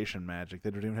teleportation magic.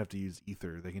 They don't even have to use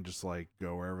ether. They can just like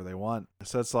go wherever they want.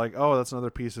 So it's like, oh, that's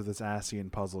another piece of this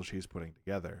Ascian puzzle she's putting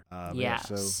together. Yes.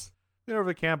 So get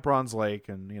over to Camp Bronze Lake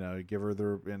and give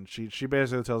her and she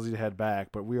basically tells you to head back.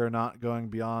 But we are not going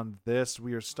beyond this.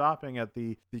 We are stopping at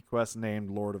the quest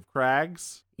named Lord of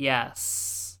Crags.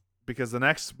 Yes. Because the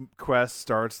next quest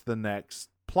starts the next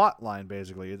plot line.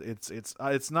 Basically,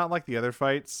 it's not like the other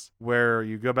fights where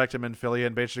you go back to Menphilia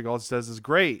and basically all it says is,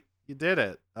 great, you did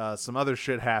it. Some other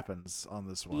shit happens on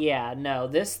this one. Yeah, no,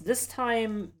 this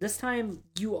time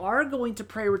you are going to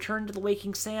pray return to the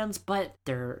Waking Sands, but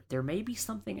there may be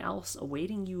something else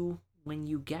awaiting you when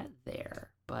you get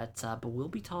there. But we'll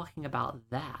be talking about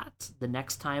that the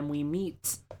next time we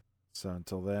meet. So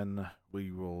until then,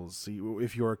 we will see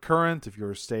if you're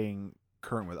staying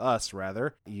current with us,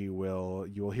 rather, you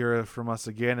will hear from us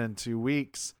again in 2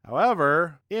 weeks.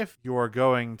 However, if you are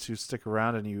going to stick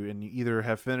around and you either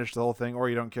have finished the whole thing or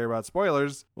you don't care about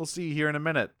spoilers, we'll see you here in a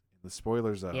minute in the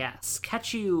spoiler zone. Yes,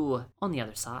 catch you on the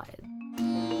other side.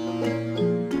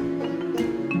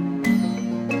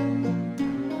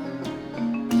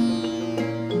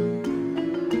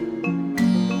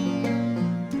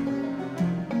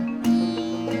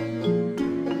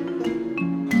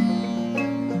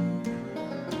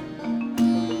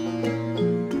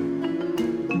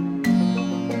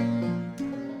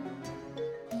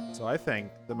 I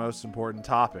think the most important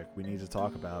topic we need to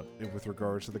talk about with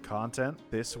regards to the content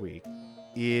this week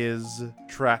is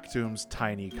Traktum's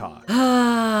tiny cock.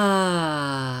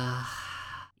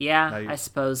 Yeah, I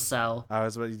suppose so.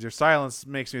 Your silence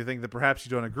makes me think that perhaps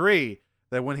you don't agree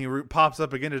that when he pops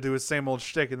up again to do his same old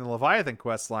shtick in the Leviathan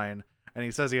quest line, and he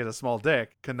says he has a small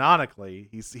dick, canonically,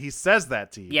 he says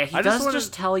that to you. Yeah, he does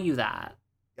just tell you that.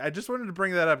 I just wanted to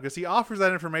bring that up because he offers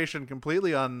that information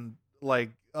completely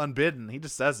unbidden. He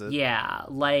just says it. Yeah,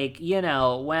 like, when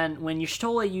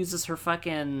Y'shtola uses her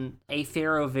fucking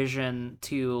Aetherovision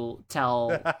to tell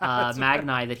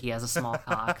Magni that he has a small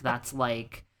cock,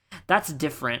 that's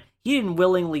different. He didn't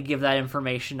willingly give that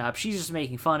information up. She's just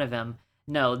making fun of him.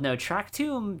 No,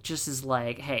 Traktum just is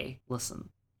like, hey, listen.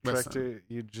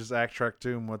 You just act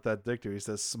Traktum with that dick to. He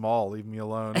says, small, leave me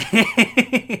alone.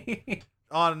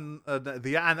 On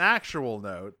an actual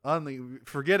note,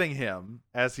 forgetting him,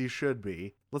 as he should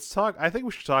be, Let's talk. I think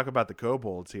we should talk about the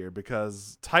kobolds here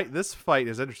because this fight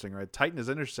is interesting, right? Titan is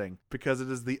interesting because it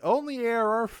is the only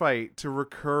ARR fight to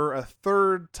recur a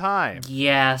third time.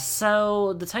 Yeah,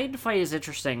 so the Titan fight is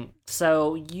interesting.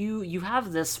 So you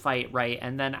have this fight, right?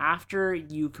 And then after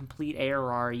you complete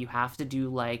ARR, you have to do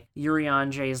like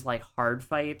Urianje's like hard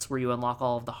fights where you unlock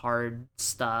all of the hard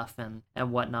stuff and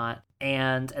whatnot.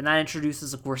 And that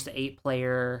introduces, of course, the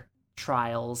 8-player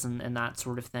trials and that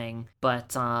sort of thing.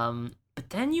 But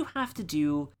then you have to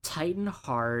do Titan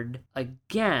hard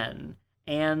again.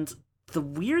 And the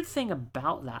weird thing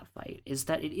about that fight is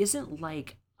that it isn't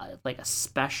like a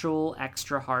special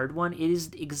extra hard one. It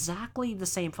is exactly the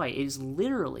same fight. It is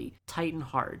literally Titan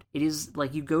hard. It is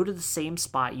like you go to the same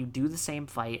spot, you do the same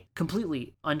fight,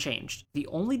 completely unchanged. The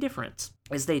only difference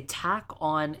is they tack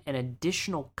on an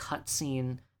additional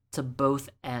cutscene to both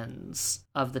ends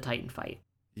of the Titan fight.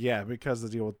 Yeah, because the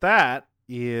deal with that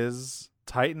is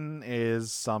Titan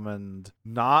is summoned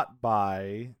not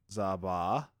by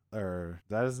Zaba, or is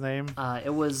that his name?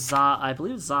 It was I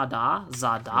believe Zada.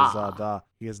 Zada.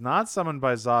 He is not summoned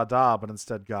by Zada, but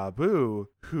instead Gabu,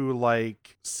 who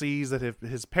like sees that if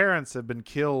his parents have been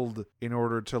killed in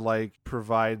order to like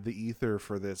provide the ether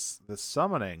for this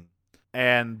summoning.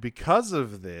 And because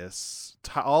of this,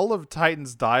 all of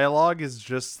Titan's dialogue is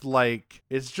just like,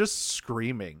 it's just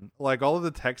screaming. Like all of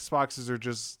the text boxes are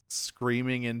just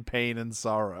screaming in pain and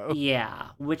sorrow. Yeah,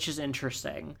 which is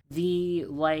interesting. The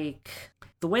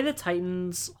way that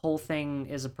Titan's whole thing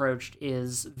is approached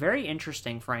is very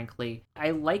interesting, frankly. I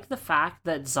like the fact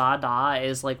that Zada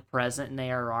is like present in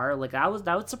ARR. Like that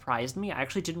would surprise me. I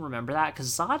actually didn't remember that because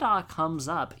Zada comes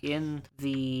up in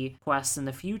the quests in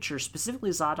the future.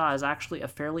 Specifically, Zada is actually a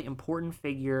fairly important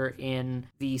figure in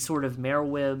the sort of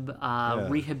Merwib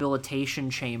rehabilitation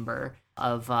chamber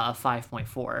of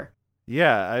 5.4.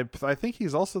 Yeah, I think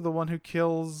he's also the one who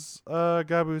kills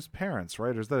Gabu's parents,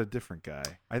 right? Or is that a different guy?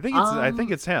 I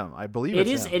think it's him. I believe it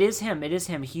is him. It is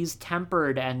him. He's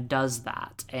tempered and does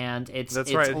that, and it's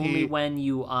right. Only when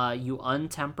you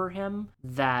untemper him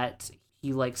that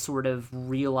he like sort of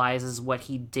realizes what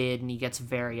he did and he gets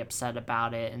very upset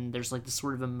about it, and there's like this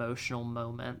sort of emotional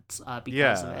moment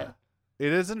because of it.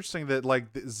 It is interesting that like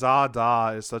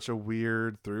Zada is such a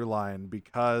weird through line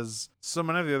because so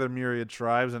many of the other myriad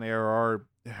tribes in ARR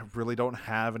really don't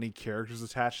have any characters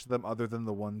attached to them other than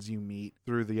the ones you meet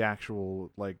through the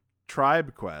actual like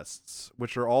tribe quests,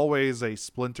 which are always a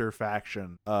splinter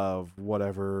faction of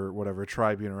whatever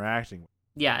tribe you're interacting with.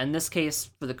 Yeah, in this case,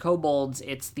 for the Kobolds,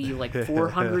 it's the,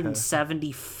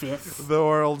 475th... the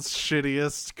world's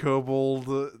shittiest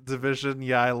Kobold division.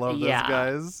 Yeah, I love those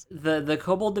guys. The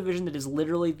Kobold division that is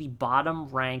literally the bottom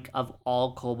rank of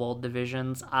all Kobold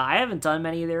divisions. I haven't done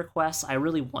many of their quests. I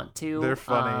really want to. They're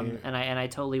funny. And I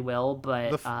totally will,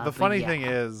 but... The funny thing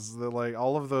is that,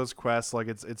 all of those quests,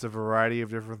 it's a variety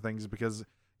of different things because...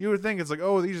 You would think it's like,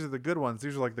 oh, these are the good ones.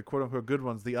 These are like the quote-unquote good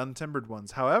ones, the untempered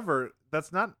ones. However,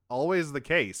 that's not always the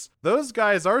case. Those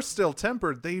guys are still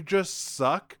tempered. They just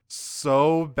suck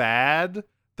so bad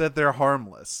that they're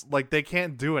harmless. Like, they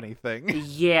can't do anything.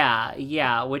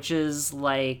 Yeah, which is,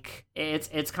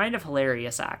 it's kind of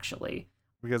hilarious, actually.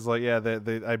 Because,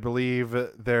 they I believe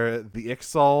they're the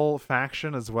Ixal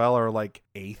faction as well are,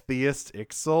 atheist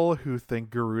Ixal who think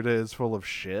Garuda is full of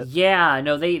shit. Yeah,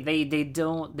 no, they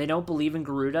don't believe in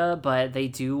Garuda, but they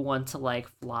do want to,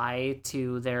 fly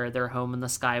to their home in the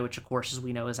sky, which, of course, as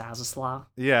we know, is Azazla.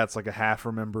 Yeah, it's like a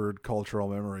half-remembered cultural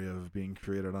memory of being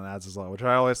created on Azazla, which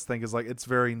I always think is, it's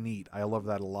very neat. I love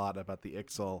that a lot about the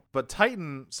Ixal. But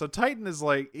Titan is,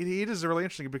 it is really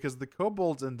interesting because the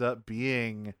Kobolds end up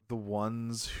being the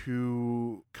ones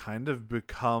who kind of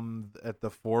become at the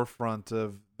forefront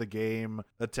of the game,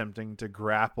 attempting to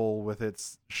grapple with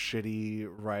its shitty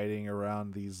writing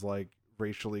around these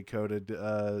racially coded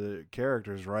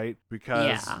characters, right?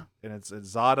 Because and it's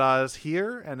Zada is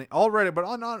here and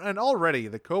already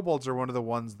the Kobolds are one of the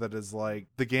ones that is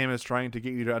the game is trying to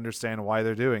get you to understand why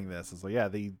they're doing this. It's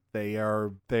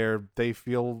they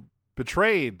feel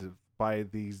betrayed by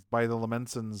the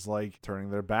Lomensans turning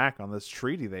their back on this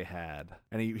treaty they had,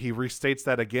 and he restates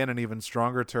that again in even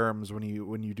stronger terms when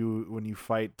you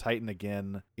fight Titan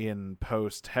again in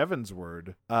post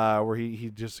Heavensward, where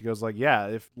he just goes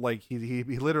if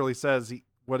he literally says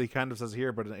what he kind of says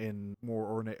here, but in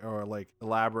more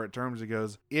elaborate terms, he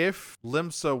goes, if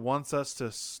Limsa wants us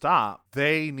to stop,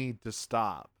 they need to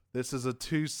stop. This is a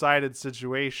two-sided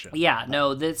situation. Yeah,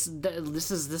 no, this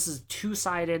is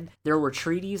two-sided. There were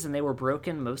treaties, and they were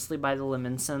broken mostly by the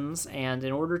Lomensans, and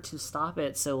in order to stop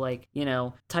it, so,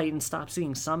 Titan stops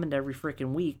being summoned every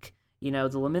freaking week, the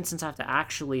Lomensans have to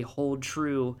actually hold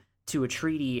true to a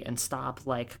treaty and stop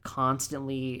like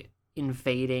constantly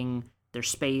invading their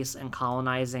space and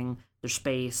colonizing their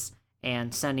space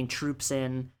and sending troops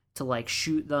in to like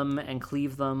shoot them and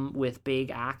cleave them with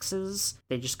big axes.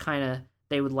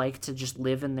 They would like to just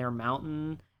live in their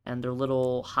mountain and their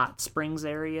little hot springs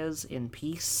areas in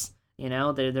peace. They're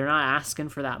not asking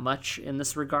for that much in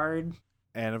this regard.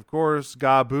 And of course,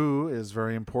 Gabu is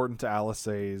very important to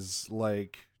Alisay's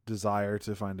desire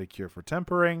to find a cure for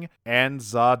tempering, and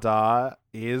Zada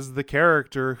is the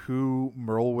character who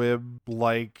Merlwyb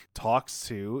talks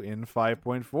to in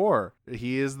 5.4.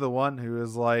 He is the one who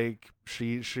is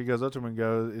she goes up to him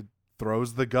and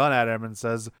throws the gun at him and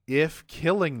says, "If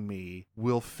killing me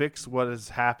will fix what has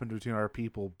happened between our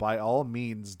people, by all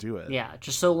means do it." Yeah,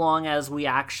 just so long as we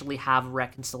actually have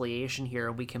reconciliation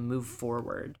here, we can move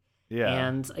forward. Yeah.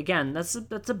 And again, that's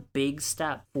a big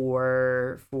step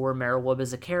for Merlwyb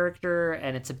as a character,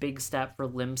 and it's a big step for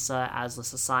Limsa as a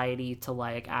society to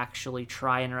actually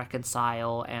try and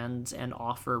reconcile and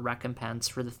offer recompense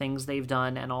for the things they've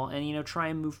done and try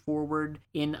and move forward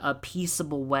in a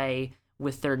peaceable way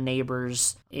with their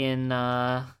neighbors in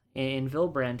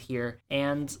Vilbrand here.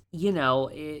 And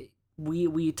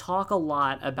we talk a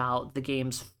lot about the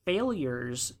game's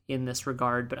failures in this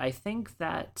regard, but I think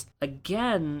that,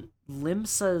 again,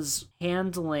 Limsa's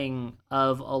handling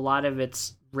of a lot of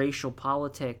its racial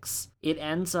politics, it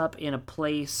ends up in a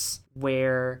place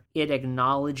where it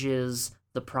acknowledges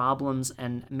the problems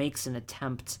and makes an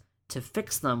attempt to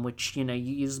fix them, which,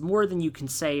 is more than you can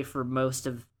say for most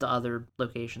of the other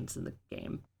locations in the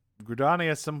game.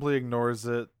 Gridania simply ignores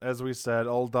it. As we said,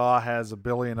 Ul'dah has a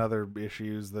billion other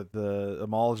issues that the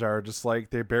Amalja are just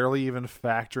they barely even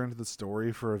factor into the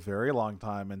story for a very long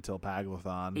time until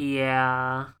Paglathon.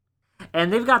 Yeah.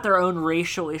 And they've got their own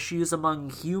racial issues among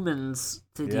humans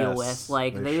to deal with.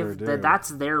 That's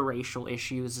their racial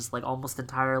issues, is almost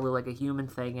entirely a human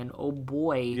thing, and oh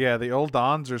boy. Yeah, the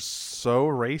Uldans are so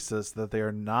racist that they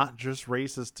are not just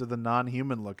racist to the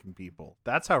non-human looking people.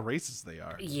 That's how racist they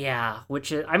are. Yeah,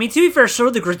 which is, to be fair, so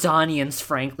are the Gridanians,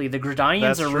 frankly. The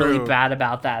Gridanians are really bad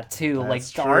about that too.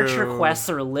 The Archer quests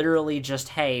are literally just,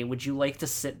 hey, would you like to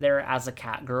sit there as a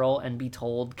cat girl and be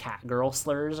told cat girl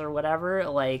slurs or whatever?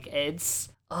 It's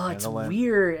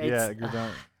weird.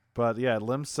 But yeah,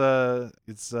 Limsa,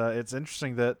 it's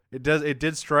interesting that it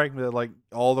did strike me that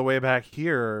all the way back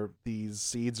here, these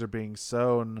seeds are being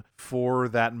sown for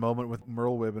that moment with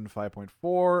Merlwyb in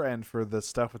 5.4 and for the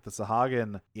stuff with the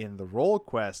Sahagin in the Roll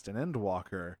Quest and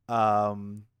Endwalker.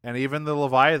 And even the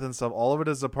Leviathan stuff, all of it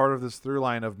is a part of this through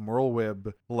line of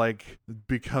Merlwyb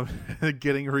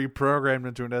getting reprogrammed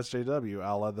into an SJW,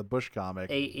 a la the Bush comic.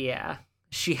 Yeah.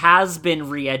 She has been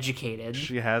re-educated.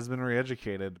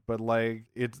 But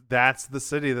that's the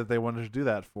city that they wanted to do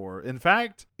that for. In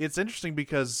fact, it's interesting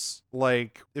because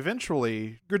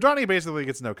eventually Gridania basically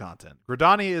gets no content.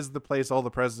 Gridania is the place all the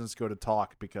presidents go to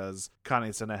talk because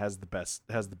Kane-Senna has the best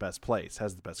place,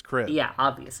 has the best crib. Yeah,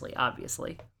 obviously.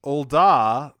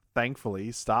 Ul'dah,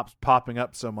 thankfully, stops popping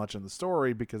up so much in the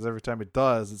story because every time it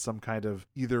does, it's some kind of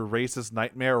either racist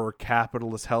nightmare or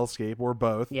capitalist hellscape or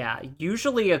both. Yeah,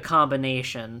 usually a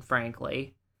combination,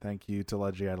 frankly. Thank you to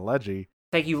Leggy.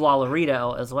 Thank you,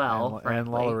 Lolarito, as well. And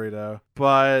Lolarito.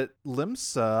 But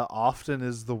Limsa often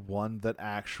is the one that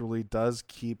actually does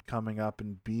keep coming up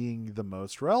and being the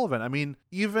most relevant.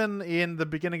 Even in the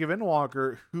beginning of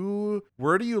Endwalker,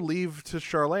 where do you leave to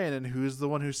Charlene, and who's the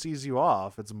one who sees you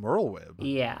off? It's Merlwyb.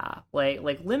 Yeah.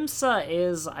 Limsa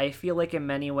is, I feel in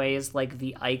many ways,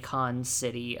 the icon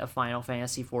city of Final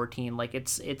Fantasy XIV.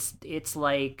 It's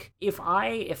if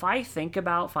I think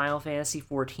about Final Fantasy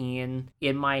XIV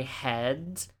in my head,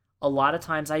 a lot of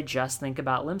times I just think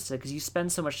about Limsa because you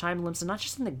spend so much time in Limsa, not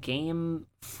just in the game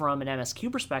from an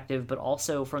MSQ perspective, but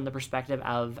also from the perspective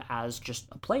of as just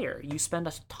a player. You spend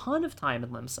a ton of time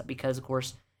in Limsa because, of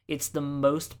course, it's the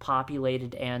most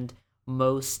populated and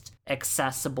most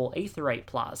accessible Aetheryte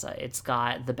plaza. It's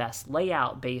got the best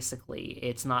layout, basically.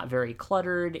 It's not very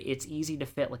cluttered. It's easy to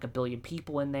fit 1 billion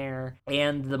people in there.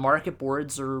 And the market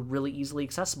boards are really easily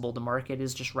accessible. The market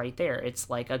is just right there. It's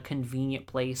a convenient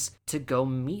place to go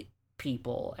meet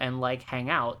people and hang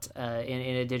out in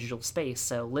a digital space.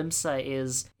 So Limsa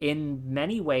is, in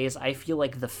many ways, I feel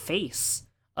the face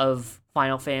of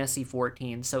Final Fantasy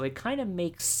XIV. So it kind of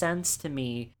makes sense to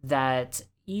me that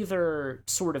either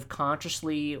sort of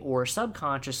consciously or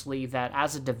subconsciously that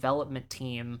as a development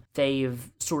team,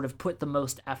 they've sort of put the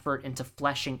most effort into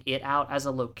fleshing it out as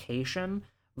a location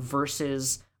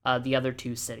versus the other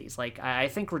two cities. I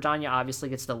think Gridania obviously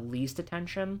gets the least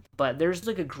attention, but there's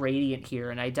a gradient here,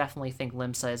 and I definitely think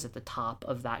Limsa is at the top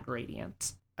of that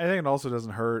gradient. I think it also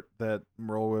doesn't hurt that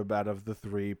Merlwyb out of the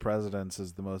three presidents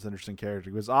is the most interesting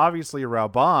character, because obviously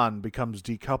Raubahn becomes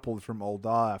decoupled from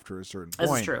Ul'dah after a certain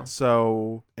point. That's true.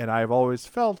 So, and I've always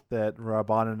felt that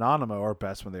Raubahn and Nanamo are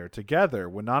best when they are together.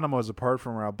 When Nanamo is apart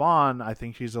from Raubahn, I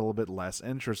think she's a little bit less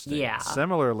interesting. Yeah.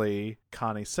 Similarly,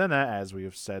 Connie Senna, as we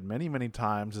have said many, many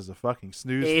times, is a fucking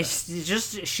snooze.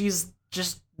 She's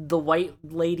just the white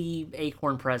lady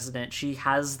acorn president. She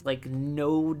has like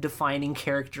no defining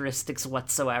characteristics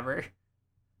whatsoever.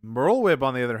 Merlwyb,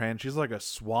 on the other hand, she's like a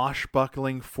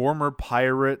swashbuckling former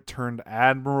pirate turned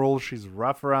admiral. She's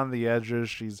rough around the edges.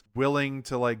 She's willing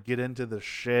to like get into the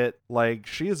shit. Like,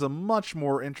 she is a much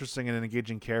more interesting and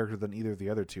engaging character than either of the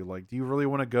other two. Like, do you really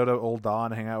want to go to Ul'dah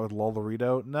and hang out with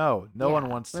Lolorito? No, one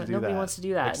wants to do that. Nobody wants to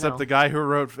do that. Except the guy who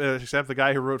wrote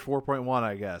 4.1,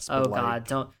 I guess. Oh God,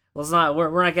 don't. Let's not.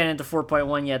 We're not getting into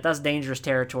 4.1 yet. That's dangerous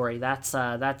territory. That's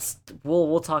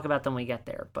we'll talk about them when we get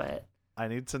there. But I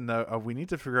need to know. We need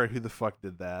to figure out who the fuck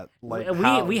did that. Like,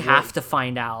 we have to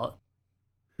find out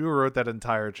who wrote that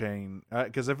entire chain.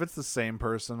 Because if it's the same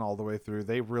person all the way through,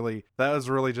 that was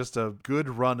really just a good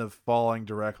run of falling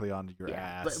directly onto your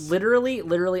ass.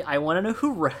 Literally, I want to know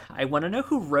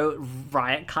who wrote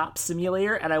Riot Cop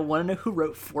Simulator, and I want to know who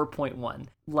wrote 4.1.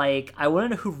 Like, I want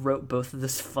to know who wrote both of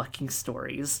those fucking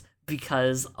stories,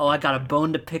 because I got a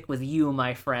bone to pick with you,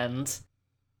 my friend.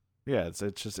 Yeah, it's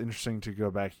just interesting to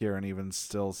go back here and even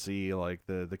still see like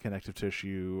the connective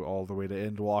tissue all the way to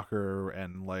Endwalker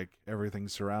and like everything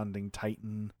surrounding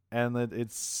Titan, and that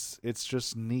it's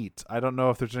just neat. I don't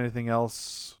know if there's anything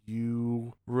else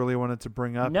you really wanted to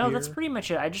bring up. No, here. That's pretty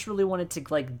much it. I just really wanted to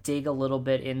like dig a little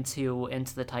bit into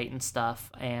the Titan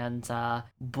stuff, and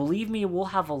believe me, we'll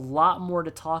have a lot more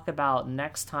to talk about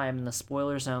next time in the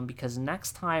spoiler zone, because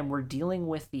next time we're dealing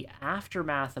with the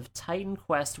aftermath of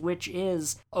Titanquest, which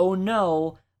is, oh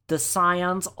no, the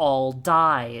Scions all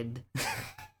died.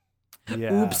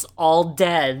 Yeah. Oops, all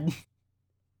dead.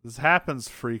 This happens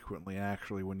frequently,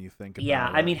 actually, when you think about it. Yeah,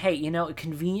 I mean, hey,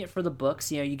 convenient for the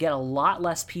books. You get a lot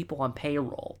less people on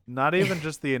payroll. Not even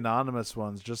just the anonymous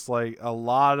ones, just like a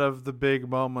lot of the big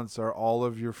moments are all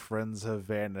of your friends have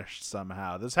vanished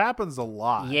somehow. This happens a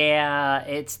lot.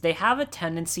 Yeah, they have a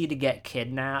tendency to get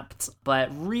kidnapped,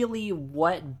 but really,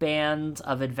 what band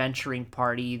of adventuring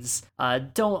parties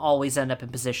don't always end up in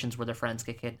positions where their friends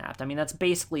get kidnapped? I mean, that's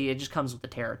basically, it just comes with the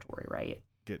territory, right?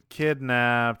 Get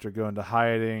kidnapped or go into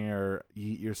hiding or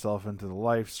eat yourself into the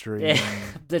live stream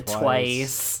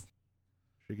twice.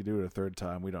 She could do it a third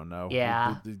time. We don't know.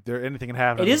 Yeah, anything can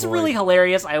happen. It is really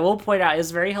hilarious. I will point out,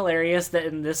 it's very hilarious that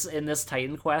in this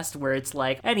Titanquest, where it's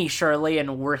like any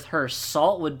Charlayan worth her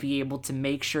salt would be able to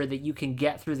make sure that you can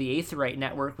get through the Aetheryte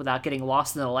network without getting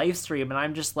lost in the live stream, and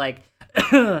I'm just like,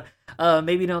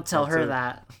 maybe don't tell her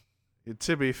that.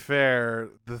 To be fair,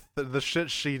 the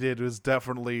shit she did was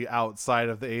definitely outside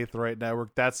of the Aetheryte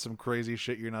network. That's some crazy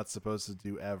shit you're not supposed to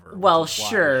do ever. Well,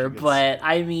 sure, but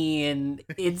I mean,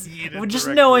 it's just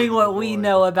knowing what we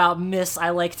know about Miss I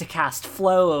like to cast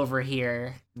flow over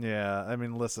here. Yeah, I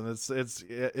mean, listen, it's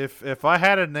if I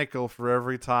had a nickel for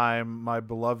every time my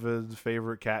beloved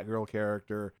favorite Catgirl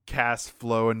character cast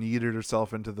flow and yeeted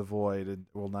herself into the void,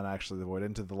 not actually the void,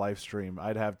 into the live stream,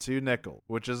 I'd have 2 nickel,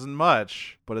 which isn't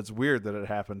much, but it's weird that it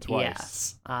happened twice.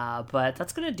 Yes, but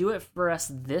that's gonna do it for us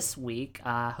this week.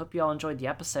 Hope you all enjoyed the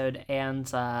episode,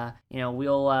 and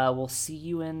we'll see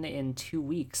you in 2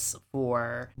 weeks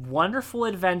for Wonderful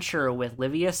Adventure with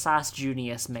Livia Sass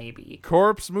Junius, maybe.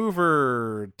 Corpse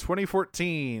Mover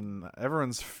 2014,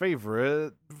 everyone's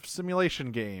favorite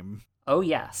simulation game. Oh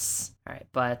yes. All right,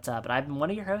 but I've been one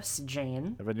of your hosts,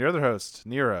 Jane. I've been your other host,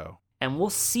 Nero. And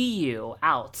we'll see you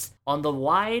out on the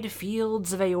wide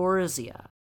fields of Eorzea.